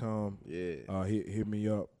gmail.com. Yeah. Hit me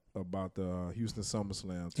up about the Houston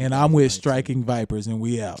SummerSlam. And I'm with Striking Vipers, and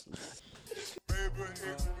we out.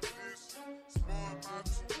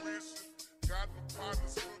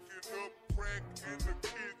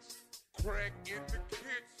 Crack in the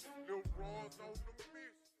kits, little raws on the